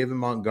Andrews, David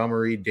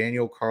Montgomery,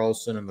 Daniel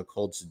Carlson, and the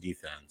Colts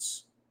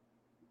defense.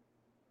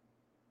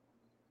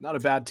 Not a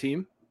bad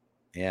team.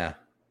 Yeah.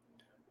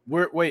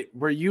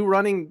 Were you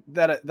running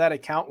that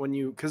account when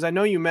you? Because I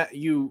know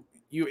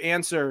you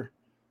answer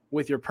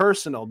with your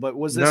personal, but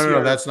was this?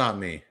 No, that's not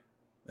me.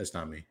 That's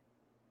not me.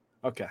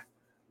 Okay.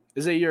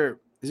 Is it your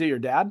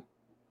dad?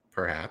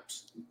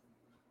 Perhaps.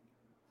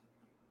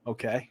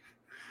 Okay.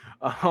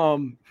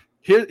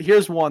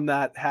 Here's one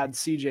that had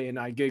CJ and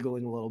I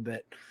giggling a little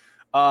bit.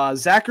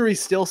 Zachary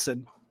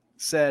Stilson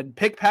said,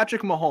 pick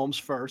Patrick Mahomes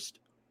first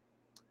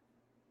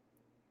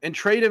and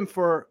trade him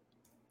to,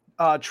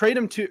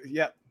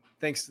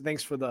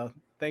 thanks for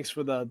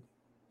the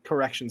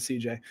correction,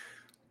 CJ.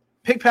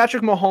 Pick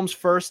Patrick Mahomes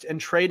first and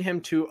trade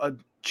him to a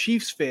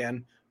Chiefs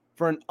fan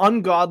for an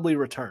ungodly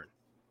return.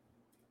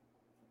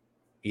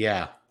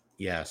 Yeah.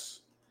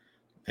 Yes.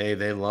 They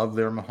love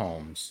their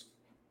Mahomes.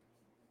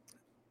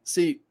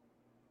 See,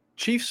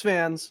 Chiefs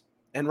fans,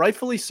 and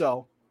rightfully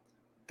so,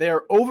 they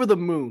are over the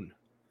moon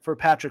for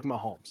Patrick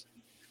Mahomes.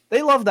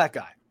 They love that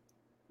guy.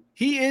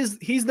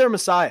 He's their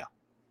Messiah.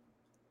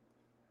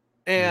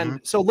 And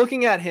so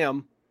looking at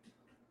him,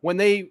 when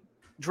they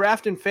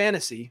draft in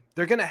fantasy,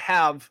 they're going to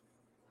have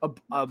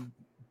a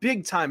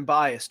big time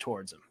bias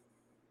towards him.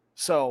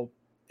 So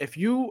if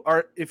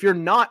you're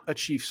not a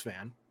Chiefs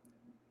fan,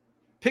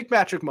 pick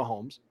Patrick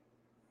Mahomes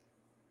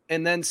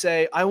and then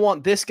say, I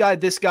want this guy,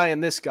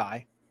 and this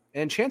guy.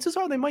 And chances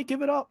are they might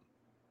give it up.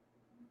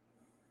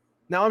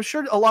 Now, I'm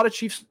sure a lot of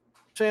Chiefs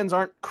fans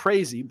aren't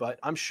crazy, but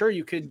I'm sure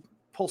you could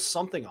pull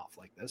something off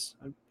like this.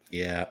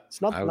 Yeah.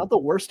 It's not the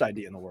worst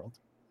idea in the world.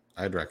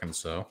 I'd reckon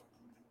so.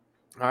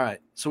 All right.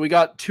 So we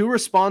got 2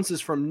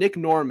 responses from Nick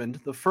Normand.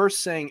 The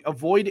first saying,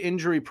 avoid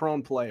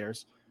injury-prone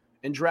players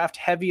and draft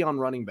heavy on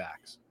running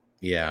backs.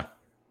 Yeah.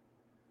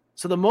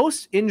 So the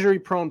most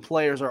injury-prone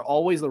players are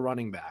always the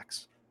running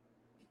backs.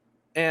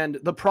 And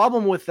the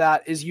problem with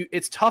that is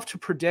it's tough to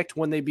predict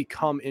when they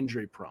become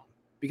injury-prone.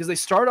 because they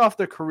start off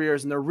their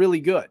careers and they're really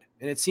good,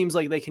 and it seems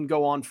like they can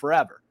go on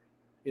forever.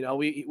 You know,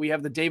 we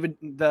have the David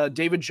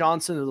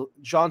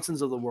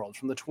Johnsons of the world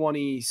from the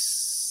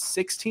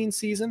 2016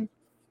 season,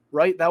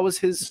 right? That was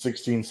his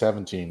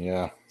 16-17,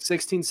 yeah.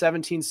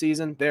 16-17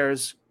 season.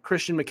 There's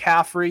Christian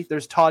McCaffrey,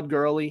 there's Todd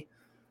Gurley.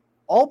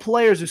 All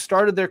players who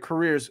started their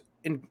careers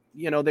in,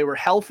 you know, they were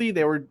healthy,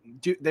 it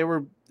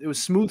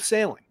was smooth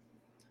sailing.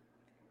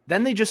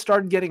 Then they just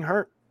started getting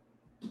hurt,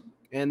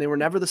 and they were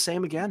never the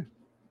same again.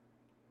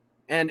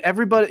 And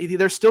everybody,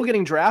 they're still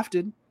getting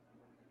drafted,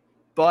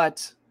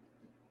 but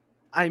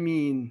I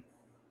mean,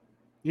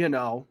 you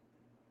know,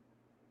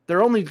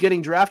 they're only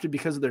getting drafted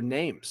because of their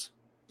names.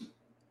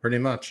 Pretty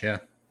much, yeah.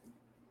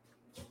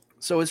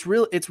 So it's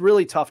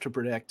really tough to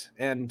predict.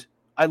 And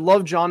I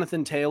love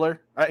Jonathan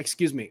Taylor. I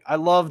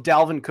love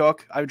Dalvin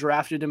Cook. I've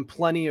drafted him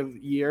plenty of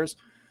years,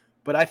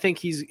 but I think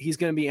he's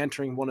going to be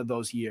entering one of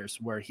those years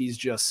where he's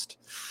going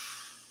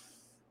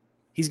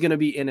to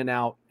be in and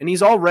out. And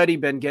he's already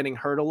been getting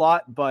hurt a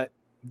lot, but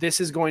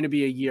this is going to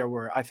be a year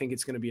where I think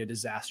it's going to be a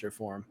disaster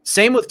for him.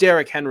 Same with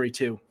Derrick Henry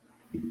too.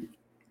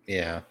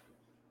 Yeah.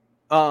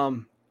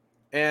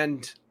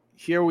 And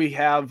here we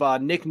have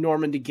Nick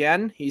Normand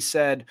again. He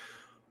said,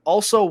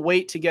 also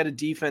wait to get a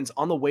defense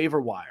on the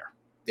waiver wire.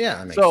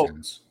 Yeah, that makes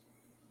sense.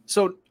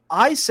 So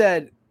I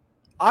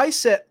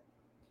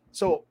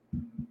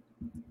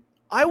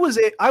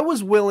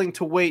was willing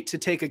to wait to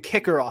take a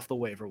kicker off the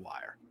waiver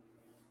wire.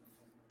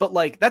 But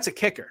like, that's a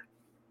kicker.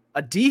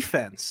 A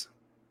defense.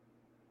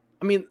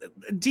 I mean,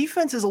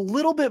 defense is a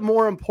little bit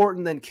more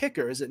important than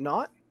kicker, is it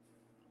not?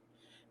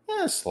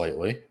 Yeah,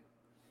 slightly.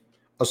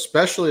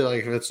 Especially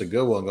like if it's a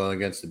good one going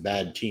against a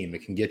bad team,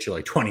 it can get you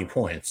like 20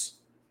 points.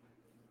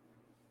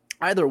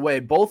 Either way,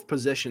 both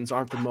positions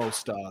aren't the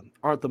most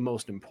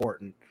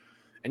important,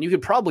 and you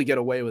could probably get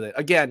away with it.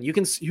 Again, you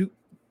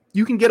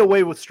can get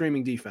away with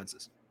streaming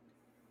defenses.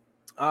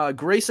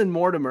 Grayson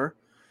Mortimer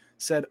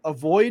said,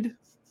 avoid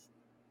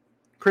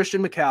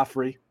Christian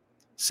McCaffrey,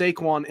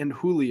 Saquon, and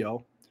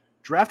Julio.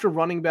 Draft a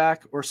running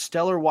back or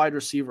stellar wide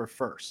receiver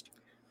first.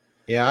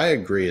 Yeah, I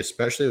agree,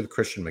 especially with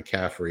Christian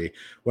McCaffrey.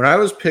 When I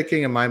was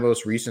picking in my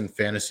most recent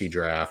fantasy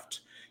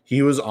draft,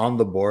 he was on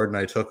the board, and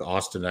I took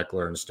Austin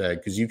Eckler instead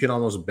because you can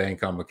almost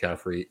bank on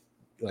McCaffrey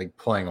like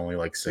playing only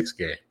like 6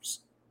 games.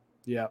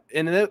 Yeah,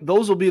 and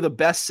those will be the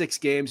best 6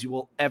 games you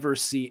will ever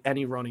see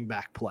any running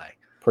back play.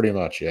 Pretty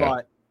much,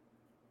 yeah.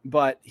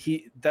 But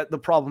the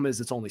problem is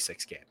it's only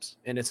 6 games,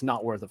 and it's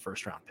not worth a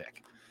first round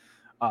pick.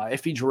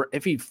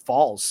 If he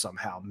falls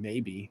somehow,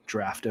 maybe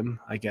draft him.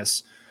 I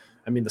guess.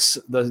 I mean,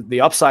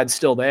 the upside's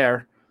still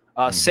there.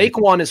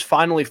 Saquon is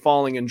finally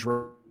falling in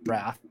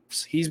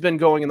drafts. He's been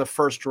going in the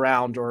first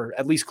round or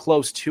at least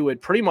close to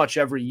it pretty much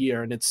every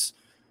year, and it's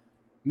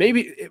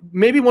maybe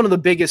one of the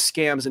biggest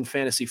scams in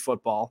fantasy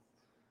football.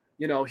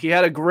 You know, he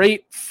had a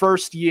great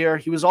first year.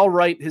 He was all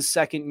right his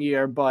second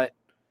year, but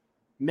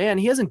man,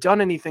 he hasn't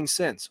done anything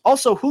since.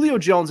 Also, Julio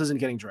Jones isn't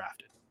getting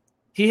drafted.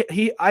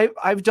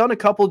 I've done a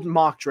couple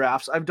mock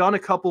drafts. I've done a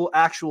couple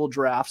actual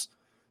drafts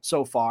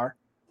so far.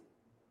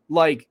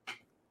 Like,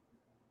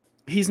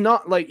 he's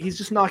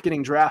just not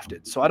getting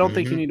drafted. So I don't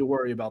think you need to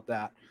worry about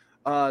that.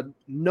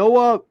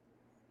 Noah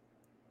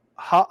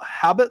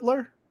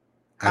Habetler?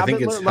 I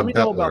think it's Let me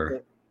know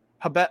about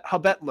that.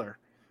 Habetler.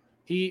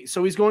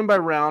 He's going by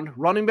round,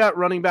 running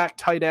back,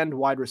 tight end,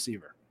 wide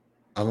receiver.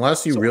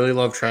 Unless you really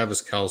love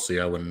Travis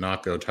Kelce, I would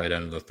not go tight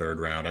end in the 3rd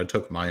round. I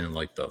took mine in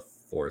like the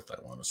 4th, I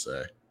want to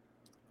say.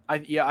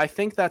 I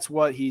think that's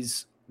what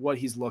he's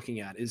looking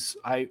at. Is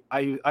I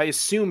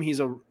assume he's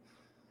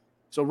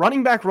so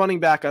running back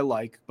I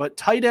like, but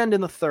tight end in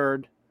the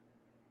 3rd,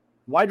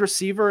 wide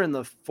receiver in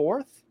the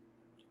 4th.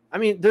 I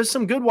mean, there's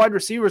some good wide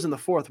receivers in the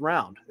 4th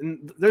round,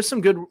 and there's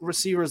some good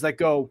receivers that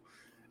go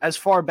as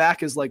far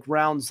back as like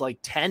rounds like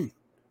 10.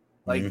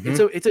 Like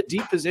it's a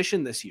deep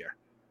position this year,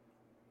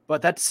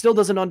 but that still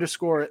doesn't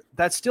underscore it.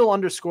 That still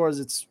underscores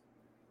it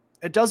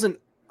doesn't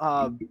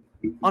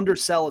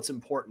undersell its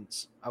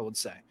importance, I would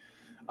say.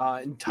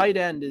 And tight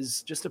end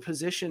is just a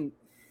position.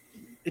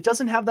 It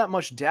doesn't have that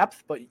much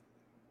depth, but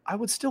I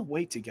would still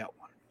wait to get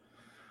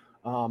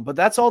one. But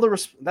that's all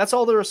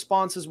the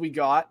responses we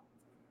got.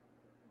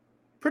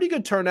 Pretty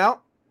good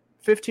turnout,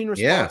 15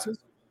 responses.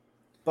 Yeah.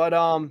 But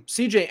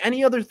CJ,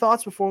 any other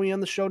thoughts before we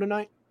end the show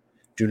tonight?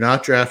 Do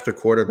not draft a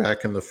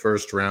quarterback in the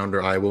 1st round,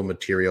 or I will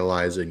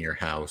materialize in your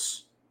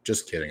house.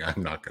 Just kidding.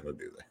 I'm not going to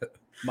do that.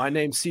 My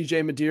name's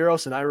CJ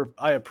Medieros, and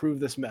I approve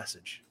this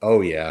message.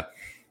 Oh yeah.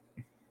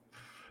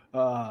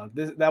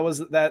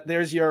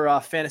 There's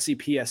your fantasy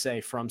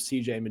PSA from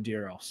CJ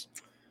Medeiros.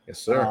 Yes,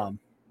 sir.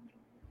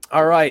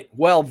 All right.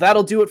 Well,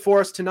 that'll do it for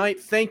us tonight.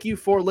 Thank you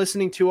for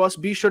listening to us.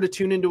 Be sure to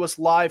tune into us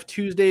live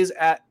Tuesdays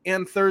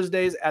and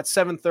Thursdays at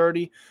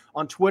 7:30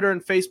 on Twitter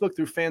and Facebook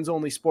through Fans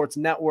Only Sports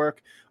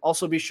Network.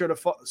 Also, be sure to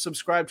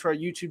subscribe to our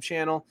YouTube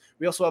channel.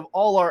 We also have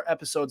all our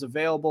episodes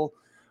available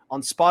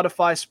on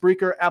Spotify,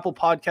 Spreaker, Apple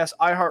Podcasts,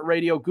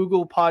 iHeartRadio,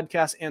 Google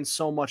Podcasts, and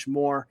so much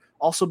more.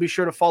 Also, be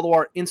sure to follow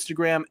our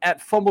Instagram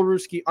at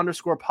Fumblerooski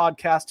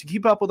 _podcast to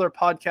keep up with our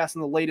podcast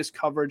and the latest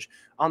coverage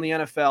on the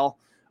NFL.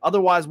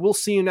 Otherwise, we'll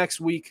see you next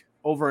week.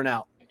 Over and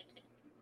out.